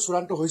প্ৰাৰ্থিত্ব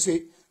চূড়ান্ত হৈছেই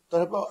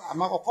তথাপিও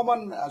আমাক অকণমান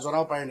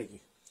জনাব পাৰে নেকি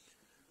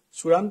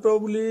চূড়ান্ত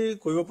বুলি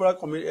কৰিব পৰা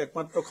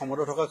একমাত্ৰ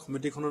ক্ষমতা থকা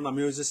কমিটিখনৰ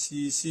নামেই হৈছে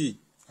CEC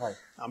হয়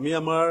আমি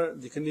আমাৰ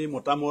যিখিনি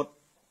মতামত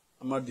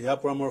আমাৰ দিহা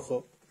পৰামৰ্শ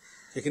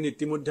সেইখিনি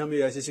ইতিমধ্যে আমি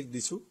AICCক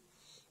দিছোঁ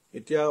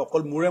এতিয়া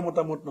অকল মোৰে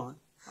মতামত নহয়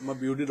আমাৰ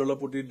বিৰোধী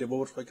দলপতি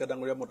দেৱব্ৰত শইকীয়া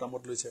ডাঙৰীয়া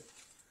মতামত লৈছে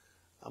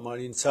আমাৰ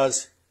ইনচাৰ্জ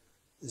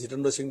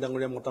জিতেন্দ্ৰ সিং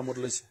ডাঙৰীয়া মতামত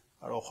লৈছে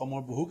আৰু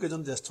অসমৰ বহু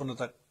কেইজন জ্যেষ্ঠ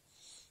নেতাক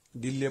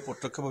দিল্লীয়ে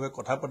প্ৰত্যক্ষভাৱে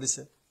কথা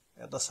পাতিছে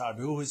এটা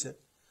সাৰ্ভেও হৈছে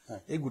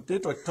এই গোটেই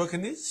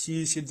তথ্যখিনি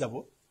CECত যাব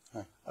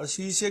আৰু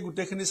CECয়ে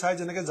গোটেইখিনি চাই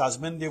যেনেকৈ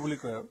জাজমেণ্ট দিয়ে বুলি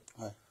কয় আৰু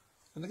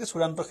তেনেকৈ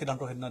চূড়ান্ত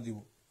সিদ্ধান্ত সেইদিনা দিব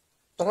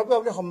তথাপিও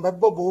আপুনি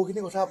সম্ভাৱ্য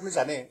বহুখিনি কথা আপুনি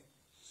জানে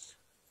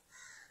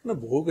না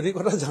বহুখিনি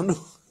কথা জানো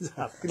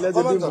ৰাতিলে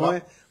যদি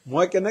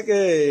মই কেনেকৈ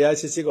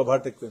AICCক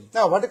অভাৰটেক কৰিম না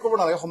অভাৰটেক কৰিব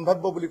নালাগে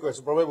সম্ভাৱ্য বুলি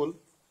কৈছোঁ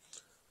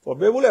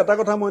প্ৰবেবল এটা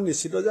কথা মই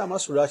নিশ্চিত যে আমাৰ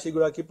 84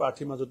 গৰাকী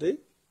প্ৰাৰ্থীৰ মাজতেই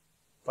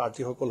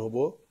প্ৰাৰ্থীসকল হ'ব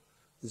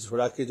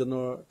 84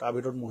 জনৰ তাৰ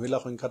ভিতৰত মহিলা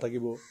সংখ্যা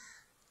থাকিব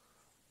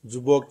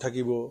যুৱক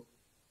থাকিব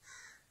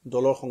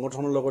দলৰ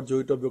সংগঠনৰ লগত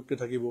জড়িত ব্যক্তি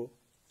থাকিব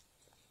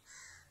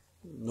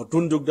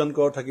নতুন যোগদান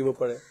কৰা থাকিব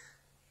পাৰে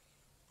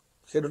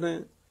সেইধৰণে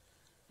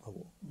হ'ব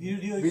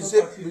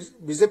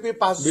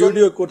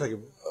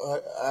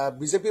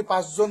বিজেপিৰ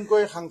 5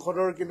 জনকৈ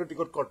সাংসদৰ কিন্তু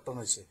টিকট কৰ্তন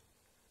হৈছে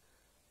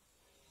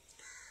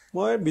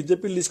মই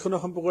বিজেপিৰ লিষ্টখনৰ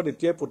সম্পৰ্কত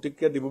এতিয়াই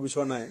প্ৰতিক্ৰিয়া দিব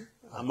বিচৰা নাই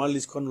আমাৰ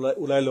লিষ্টখন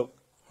ওলাই লওক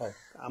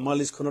আমাৰ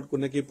লিষ্টখনত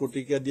কোনে কি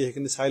প্ৰতিক্ৰিয়া দিয়ে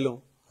সেইখিনি চাই লওঁ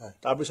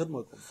তাৰপিছত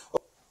মই ক'ম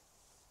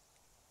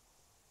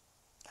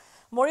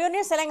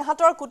মৰিয়নিৰ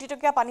চেলেংহাটৰ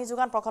কোটিটকীয়া পানী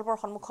যোগান প্ৰকল্পৰ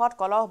সন্মুখত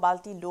কলহ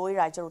বাল্টি লৈ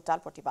ৰাজ্যৰ উত্তাল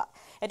প্ৰতিবাদ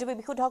এটুপি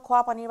বিশুদ্ধ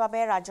খোৱা পানীৰ বাবে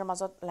ৰাজ্যৰ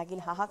মাজত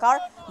লাগিল হাহাকাৰ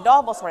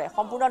 10 বছৰে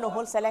সম্পূৰ্ণ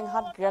নহল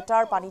চেলেংহাট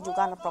গ্ৰেটাৰ পানী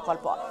যোগান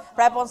প্ৰকল্প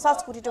প্ৰায়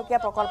 50 কোটিটকীয়া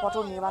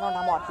প্ৰকল্পটোৰ নিৰ্মাণৰ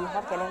নামত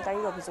বৃহৎ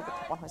কেলেংকাৰীৰ অভিযোগ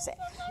উত্থাপন হৈছে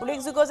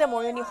উল্লেখযোগ্য যে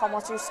মৰিয়নি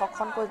সমষ্টিৰ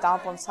 6খনকৈ গাঁও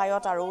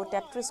পঞ্চায়ত আৰু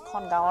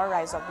 33খন গাঁৱৰ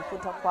ৰাইজক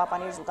বিশুদ্ধ খোৱা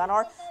পানীৰ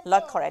যোগানৰ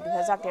লক্ষ্যৰে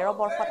 2013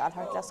 বৰ্ষত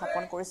আধাৰশিলা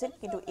স্থাপন কৰিছিল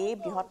কিন্তু এই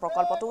বৃহৎ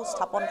প্ৰকল্পটো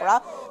স্থাপন কৰা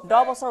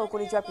 10 বছৰ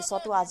উকলি যোৱাৰ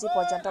পিছতো আজি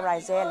পৰ্যন্ত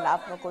ৰাইজে লাভ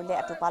নকৰিলে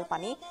এটোপাল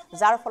পানী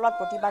যাৰ ফলত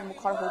প্ৰতিবাদ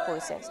মুখৰ হৈ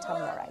পৰিছে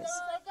স্থানীয় ৰাইজ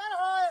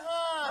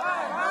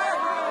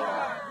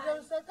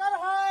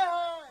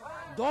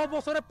 10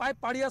 বছৰে পাইপ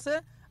পাৰি আছে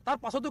তাৰ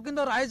পাছতো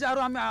কিন্তু ৰাইজ আৰু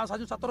আমি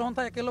ছাত্ৰ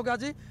সন্থা একেলগে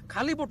আজি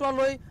খালী বটুৱা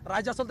লৈ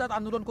ৰাইজ আচলতে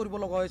আন্দোলন কৰিব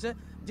লগা হৈছে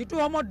যিটো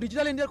সময়ত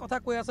ডিজিটেল ইণ্ডিয়াৰ কথা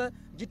কৈ আছে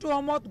যিটো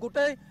সময়ত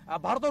গোটেই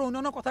ভাৰতৰ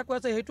উন্নয়নৰ কথা কৈ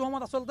আছে সেইটো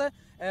সময়ত আচলতে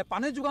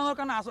পানী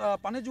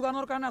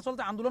যোগানৰ কাৰণে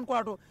আচলতে আন্দোলন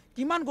কৰাটো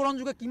কিমান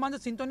গ্ৰহণযোগ্য কিমান যে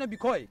চিন্তনীয়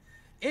বিষয়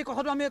এই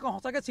কথাটো আমি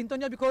সঁচাকৈ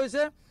চিন্তনীয় বিষয়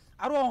হৈছে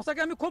আৰু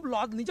সঁচাকৈ আমি খুব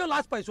নিজে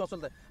লাজ পাইছোঁ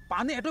আচলতে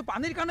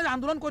পানীৰ কাৰণে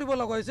আন্দোলন কৰিব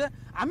লগা হৈছে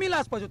আমি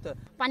লাজ পাইছোঁ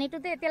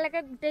পানীটোতে এতিয়ালৈকে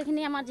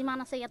গোটেইখিনি আমাৰ যিমান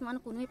আছে ইয়াত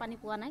মানুহ কোনোৱে পানী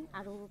পোৱা নাই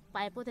আৰু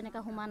পাইপো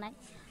তেনেকৈ সোমা নাই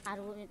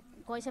আৰু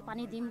কৈছে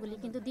পানী দিম বুলি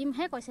কিন্তু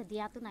দিমহে কৈছে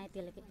দিয়াটো নাই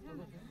এতিয়ালৈকে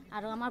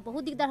আৰু আমাৰ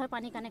বহুত দিগদাৰ হয়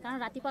পানীৰ কাৰণে কাৰণ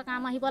ৰাতিপুৱা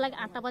কাম আহিব লাগে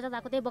 8টা বজাত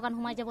আগতেই বগান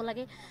সোমাই যাব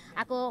লাগে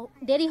আকৌ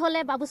দেৰি হ'লে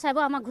বাবু চাহেব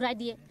আমাক ঘূৰাই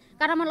দিয়ে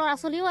কাৰণ আমাৰ ল'ৰা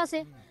ছোৱালীও আছে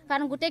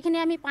কাৰণ গোটেইখিনি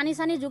আমি পানী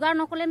চানী যোগাৰ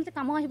নকৰিলে আমি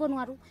কামো আহিব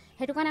নোৱাৰোঁ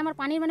সেইটো কাৰণে আমাৰ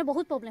পানীৰ মানে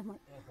বহুত প্ৰব্লেম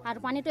হয় আৰু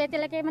পানীটো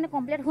এতিয়ালৈকে মানে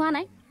কমপ্লিট হোৱা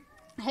নাই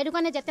সেইটো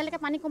কাৰণে যেতিয়ালৈকে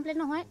পানী কমপ্লিট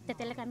নহয়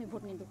তেতিয়ালৈকে আমি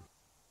ভোট নিদিওঁ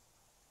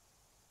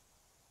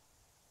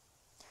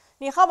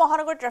নিশা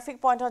মহানগৰ ট্ৰেফিক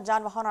পইণ্টত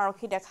যান বাহন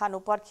আৰক্ষী দেখা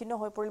নোপোৱাত ক্ষিণ্ণ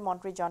হৈ পৰিল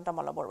মন্ত্ৰী জয়ন্ত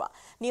মল্লবৰুৱা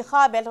নিশা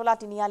বেলতলা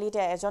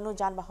তিনিআলিতে এজনো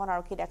যান বাহন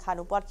আৰক্ষী দেখা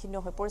নোপোৱাত ক্ষিণ্ণ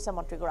হৈ পৰিছে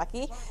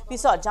মন্ত্ৰীগৰাকী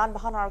পিছত যান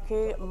বাহন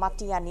আৰক্ষীৰ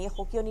মাতি আনি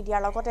সকিয়নি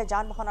দিয়াৰ লগতে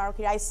যান বাহন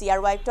আৰক্ষীৰ IC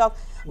আৰু আয়ুক্তক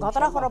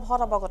ঘটনা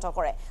সন্দৰ্ভত অৱগত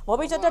কৰে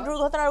ভৱিষ্যতে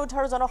দুৰ্ঘটনা ৰোধ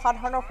আৰু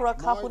জনসাধাৰণৰ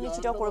সুৰক্ষা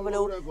সুনিশ্চিত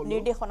কৰিবলৈও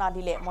নিৰ্দেশনা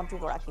দিলে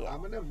মন্ত্ৰীগৰাকীয়ে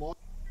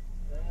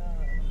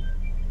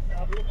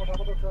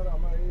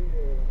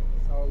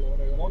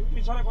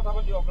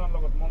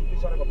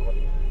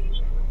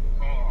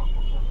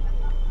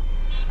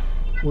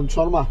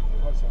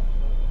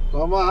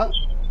শৰ্মা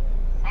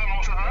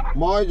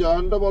মই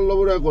জয়ন্ত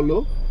বল্লভৰে ক'লো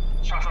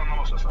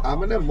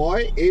মানে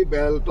মই এই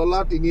বেলতলা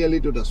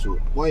তিনিআলিটোত আছো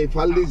মই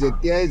ইফালদি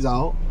যেতিয়াই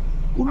যাওঁ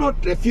কোনো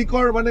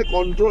ট্ৰেফিকৰ মানে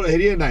কণ্ট্ৰল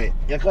হেৰিয়ে নাই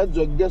এখন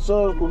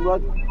যজ্ঞেশ্বৰ কোনোবা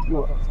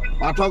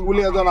পাঠক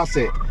বুলি এজন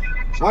আছে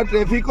মই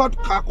ট্ৰেফিকত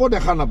কাকো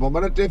দেখা নাপাওঁ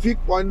মানে ট্ৰেফিক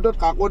পইণ্টত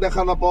কাকো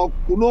দেখা নাপাওঁ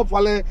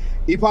কোনোফালে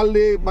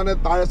ইফালদি মানে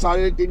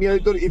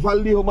তিনিআলিটোৰ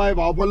ইফালদি সোমাই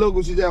বাওঁফালেও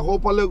গুচি যায়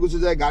সোঁফালেও গুচি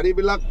যায়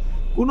গাড়ীবিলাক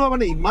কোনো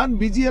মানে ইমান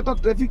বিজি এটা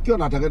ট্ৰেফিক কিয়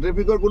নাথাকে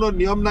ট্ৰেফিকৰ কোনো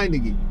নিয়ম নাই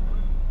নেকি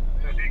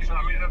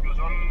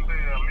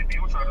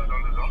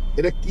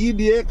এটা কি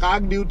দিয়ে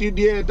কাক ডিউটি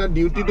দিয়ে এটা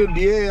ডিউটিটো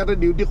দিয়ে ইয়াতে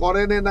ডিউটি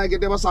কৰে নে নাই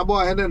কেতিয়াবা চাব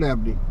আহে নে নাই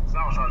আপুনি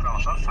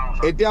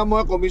এতিয়া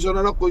মই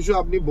কমিশনাৰক কৈছো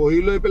আপুনি বহি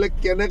লৈ পেলাই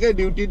কেনেকে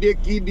ডিউটি দিয়ে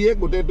কি দিয়ে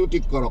গোটেইটো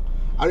ঠিক কৰক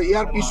আৰু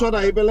ইয়াৰ পিছত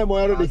আহি পেলাই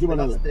মই আৰু দেখিব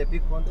নালাগে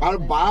আৰু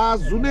বাছ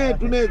যোনে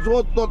তোনে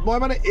য'ত ত'ত মই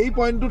মানে এই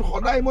পইণ্টটোত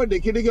সদায় মই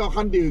দেখি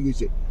অশান্তি হৈ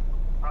গৈছে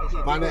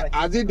মানে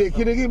আজি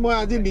দেখি মই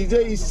আজি নিজে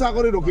ইচ্ছা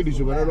কৰি ৰখি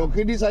দিছো মানে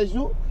ৰখি দি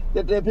চাইছো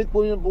যে ট্ৰেফিক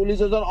পুলিচ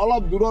এজন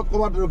অলপ দূৰত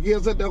ক'ৰবাত ৰখি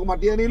আছে তেওঁক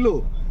মাতি আনিলো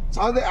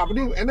চাওঁ যে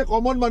আপুনি এনে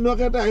কমন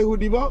মানুহকে এটা আহি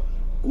সুধিব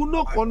কোনো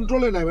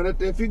কণ্ট্ৰলে নাই মানে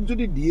ট্ৰেফিক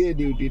যদি দিয়ে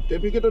ডিউটি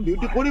ট্ৰেফিকেতো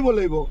ডিউটি কৰিব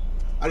লাগিব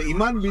আৰু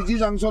ইমান বিজি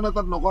জাংচন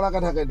এটাত নকৰাকে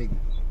থাকে নেকি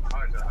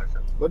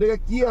গতিকে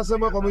কি আছে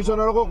মই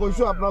কমিশনাৰকো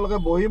কৈছো আপোনালোকে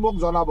বহি মোক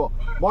জনাব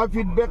মই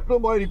ফিডবেকটো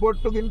মই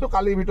ৰিপৰ্টটো কিন্তু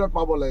কালিৰ ভিতৰত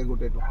পাব লাগে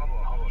গোটেইটো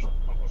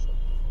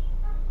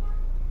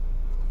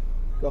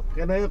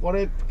কেনেকৈ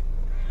কৰে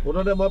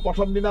মুঠতে মই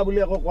প্ৰথম দিনা বুলি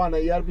একো কোৱা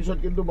নাই ইয়াৰ পিছত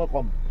কিন্তু মই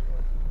কম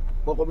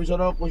মই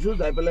কমিশনাৰক কৈছো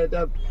যাই পেলাই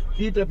এতিয়া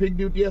কি ট্ৰেফিক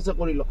ডিউটি আছে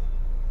কৰি লওক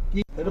কি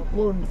এইটো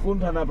কোন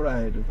থানাৰ পৰা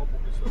আহে এইটো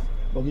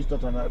বশিষ্ঠ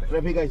থানা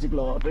ট্ৰেফিক আইচিক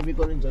লগাওক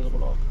ট্ৰেফিকৰ ইনচাৰ্জক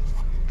লগাওক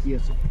কি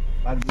আছে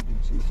কাৰ ডিউটি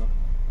দিছে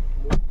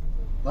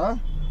হা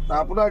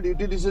আপোনাৰ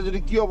ডিউটি দিছে যদি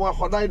কিয় মই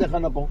সদায় দেখা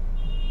নাপাওঁ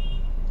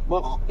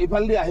মই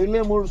ইফালদি আহিলে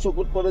মোৰ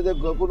চকুত পৰে যে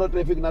কোনো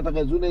ট্ৰেফিক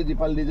নাথাকে যোনে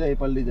যিফালদি যায়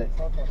সিফালদি যায়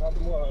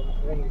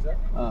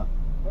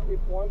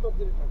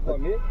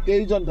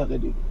কেইজন থাকে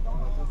ডিউটি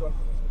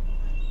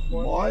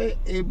মই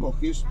এই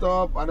বশিষ্ঠ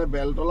মানে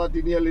বেলতলা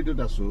তিনিআলিটোত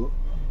আছো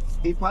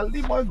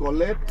ইফালদি মই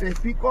গ'লে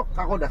ট্ৰেফিকক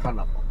কাকো দেখা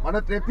নাপাওঁ মানে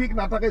ট্ৰেফিক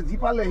নাথাকে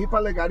যিফালে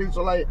সিফালে গাড়ী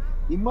চলাই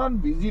ইমান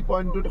বিজি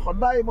পইণ্টটোত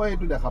সদায় মই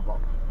এইটো দেখা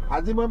পাওঁ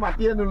আজি মই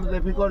মাতি আনিলো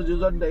ট্ৰেফিকৰ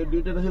যিজন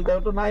ডিউটিত আছিল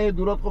তেওঁতো নাই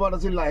দূৰত ক'ৰবাত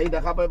আছিল আহি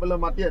দেখা পাই পেলাই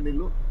মাতি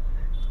আনিলো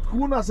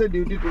কোন আছে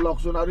ডিউটিটো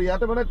লওকচোন আৰু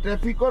ইয়াতে মানে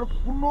ট্ৰেফিকৰ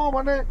কোনো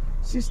মানে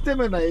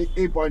চিষ্টেমে নাই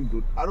এই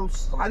পইণ্টটোত আৰু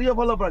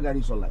চাৰিওফালৰ পৰা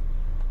গাড়ী চলায়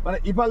মানে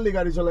ইফালদি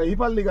গাড়ী চলায়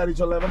সিফালদি গাড়ী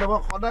চলায় মানে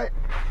মই সদায়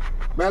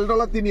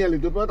বেলতলা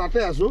তিনিআলিটোত মই তাতে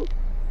আছো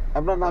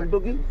আপোনাৰ নামটো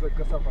কি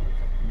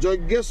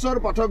যজ্ঞেশ্বৰ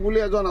পাঠক বুলি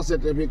এজন আছে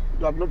ট্ৰেফিক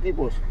আপোনাৰ কি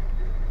পোষ্ট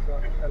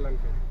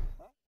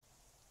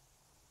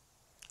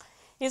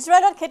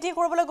ইজৰাইলত খেতি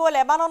কৰিবলৈ গৈ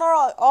লেবাননৰ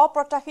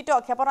অপ্ৰত্যাশিত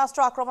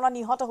ক্ষেপণাস্ত্ৰ আক্ৰমণত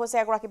নিহত হৈছে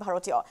এগৰাকী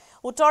ভাৰতীয়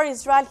উত্তৰ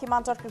ইজৰাইল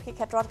সীমান্তত কৃষি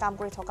ক্ষেত্ৰত কাম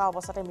কৰি থকা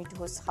অৱস্থাতে মৃত্যু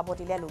হৈছে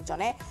সাৱটিলে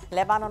লোকজনে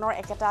লেবাননৰ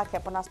একেটা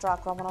ক্ষেপণাস্ত্ৰ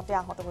আক্ৰমণতে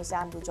আহত হৈছে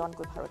আন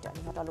দুজনকৈ ভাৰতীয়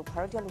নিহত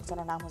ভাৰতীয়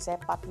লোকজনৰ নাম হৈছে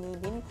পাটনি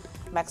বিন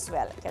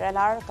মেক্সৱেল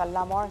কেৰালাৰ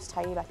কাল্লামৰ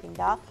স্থায়ী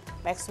বাসিন্দা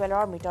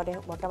মেক্সৱেলৰ মৃতদেহ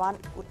বৰ্তমান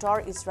উত্তৰ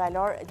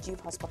ইজৰাইলৰ জীৱ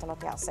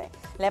হাস্পতালতে আছে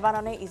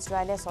লেবাননে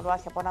ইজৰাইলে চলোৱা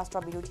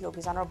ক্ষেপণাস্ত্ৰ বিৰোধী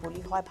অভিযানৰ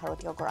বলি হয়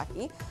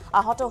ভাৰতীয়গৰাকী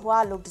আহত হোৱা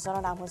লোক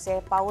দুজনৰ নাম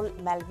হৈছে পাউল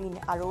মেলভিন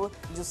আৰু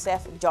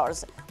জোচেফ জৰ্জ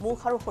মুখ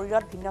আৰু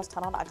শৰীৰত ভিন্ন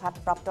স্থানত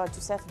আঘাতপ্ৰাপ্ত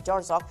জোচেফ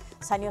জৰ্জক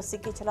স্থানীয়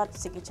চিকিৎসালয়ত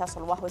চিকিৎসা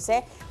চলোৱা হৈছে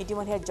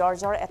ইতিমধ্যে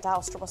জৰ্জৰ এটা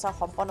অস্ত্ৰোপচাৰ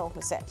সম্পন্ন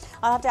হৈছে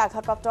আনহাতে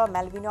আঘাতপ্ৰাপ্ত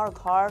মেলভিনৰ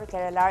ঘৰ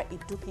কেৰালাৰ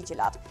ইডুকি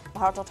জিলাত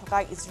ভাৰতত থকা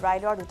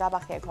ইজৰাইলৰ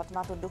দূতাবাসে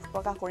ঘটনাটো দুখ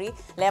প্ৰকাশ কৰি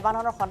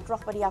লেবাননৰ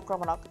সন্ত্ৰাসবাদী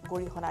আক্ৰমণক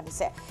গৰিহণা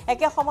দিছে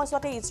একে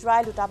সময়ছোৱাতে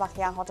ইজৰাইল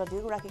দূতাবাসে আহত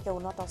দুয়োগৰাকীকে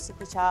উন্নত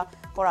চিকিৎসা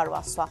কৰাৰো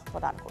আশ্বাস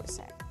প্ৰদান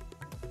কৰিছে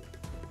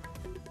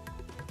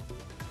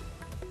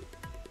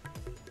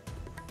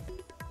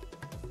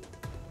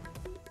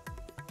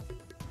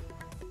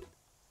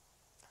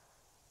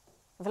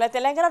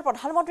তেলেংগানাত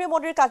প্ৰধানমন্ত্ৰী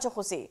মোদীৰ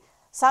কাৰ্যসূচী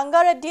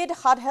সাংগাৰেড্ডিত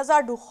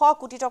 ৭,২০০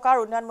 কোটি টকাৰ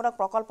উন্নয়নমূলক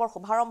প্ৰকল্পৰ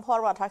শুভাৰম্ভ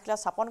আৰু আধাৰশিলা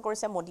স্থাপন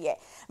কৰিছে মোদীয়ে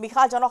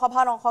বিশাল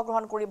জনসভাত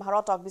অংশগ্ৰহণ কৰি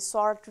ভাৰতক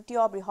বিশ্বৰ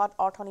তৃতীয় বৃহৎ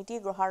অৰ্থনীতি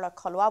গঢ়াৰ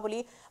লক্ষ্য লোৱা বুলি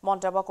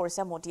মন্তব্য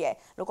কৰিছে মোদীয়ে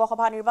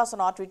লোকসভা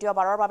নিৰ্বাচনত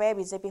তৃতীয়বাৰৰ বাবে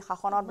বিজেপি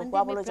শাসনত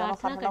বহুৱাবলৈ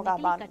জনসাধাৰণক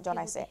আহ্বান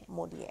জনাইছে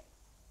মোদীয়ে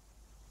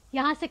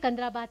यहाँ से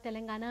कंदराबाद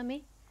तेलंगाना में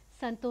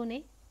संतों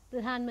ने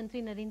प्रधानमंत्री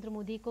नरेंद्र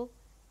मोदी को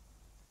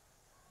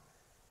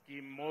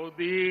कि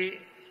मोदी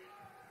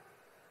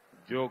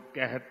जो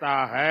कहता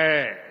है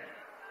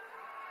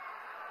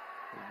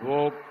वो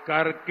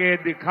करके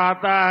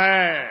दिखाता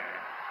है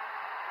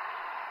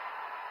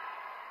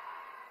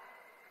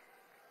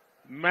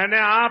मैंने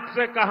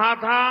आपसे कहा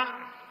था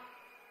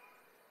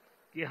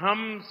कि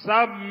हम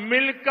सब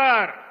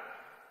मिलकर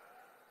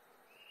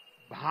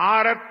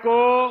भारत को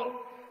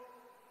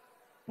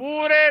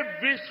पूरे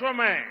विश्व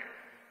में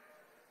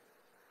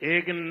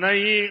एक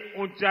नई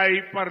ऊंचाई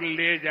पर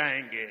ले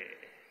जाएंगे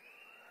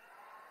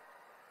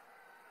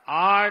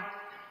आज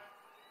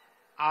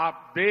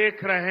आप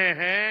देख रहे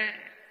हैं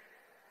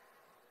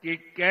कि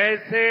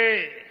कैसे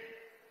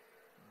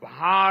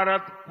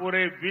भारत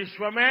पूरे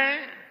विश्व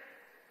में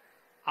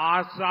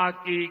आशा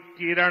की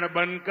किरण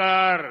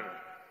बनकर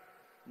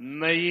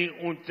नई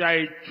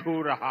ऊंचाई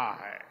छू रहा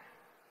है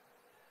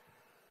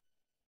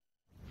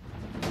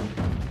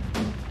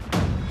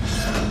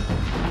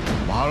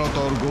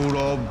ভাৰতৰ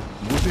গৌৰৱ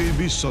গোটেই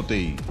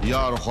বিশ্বতেই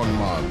ইয়াৰ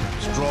সন্মান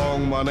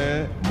ষ্ট্ৰং মানে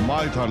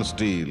মাইথান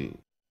ষ্টীল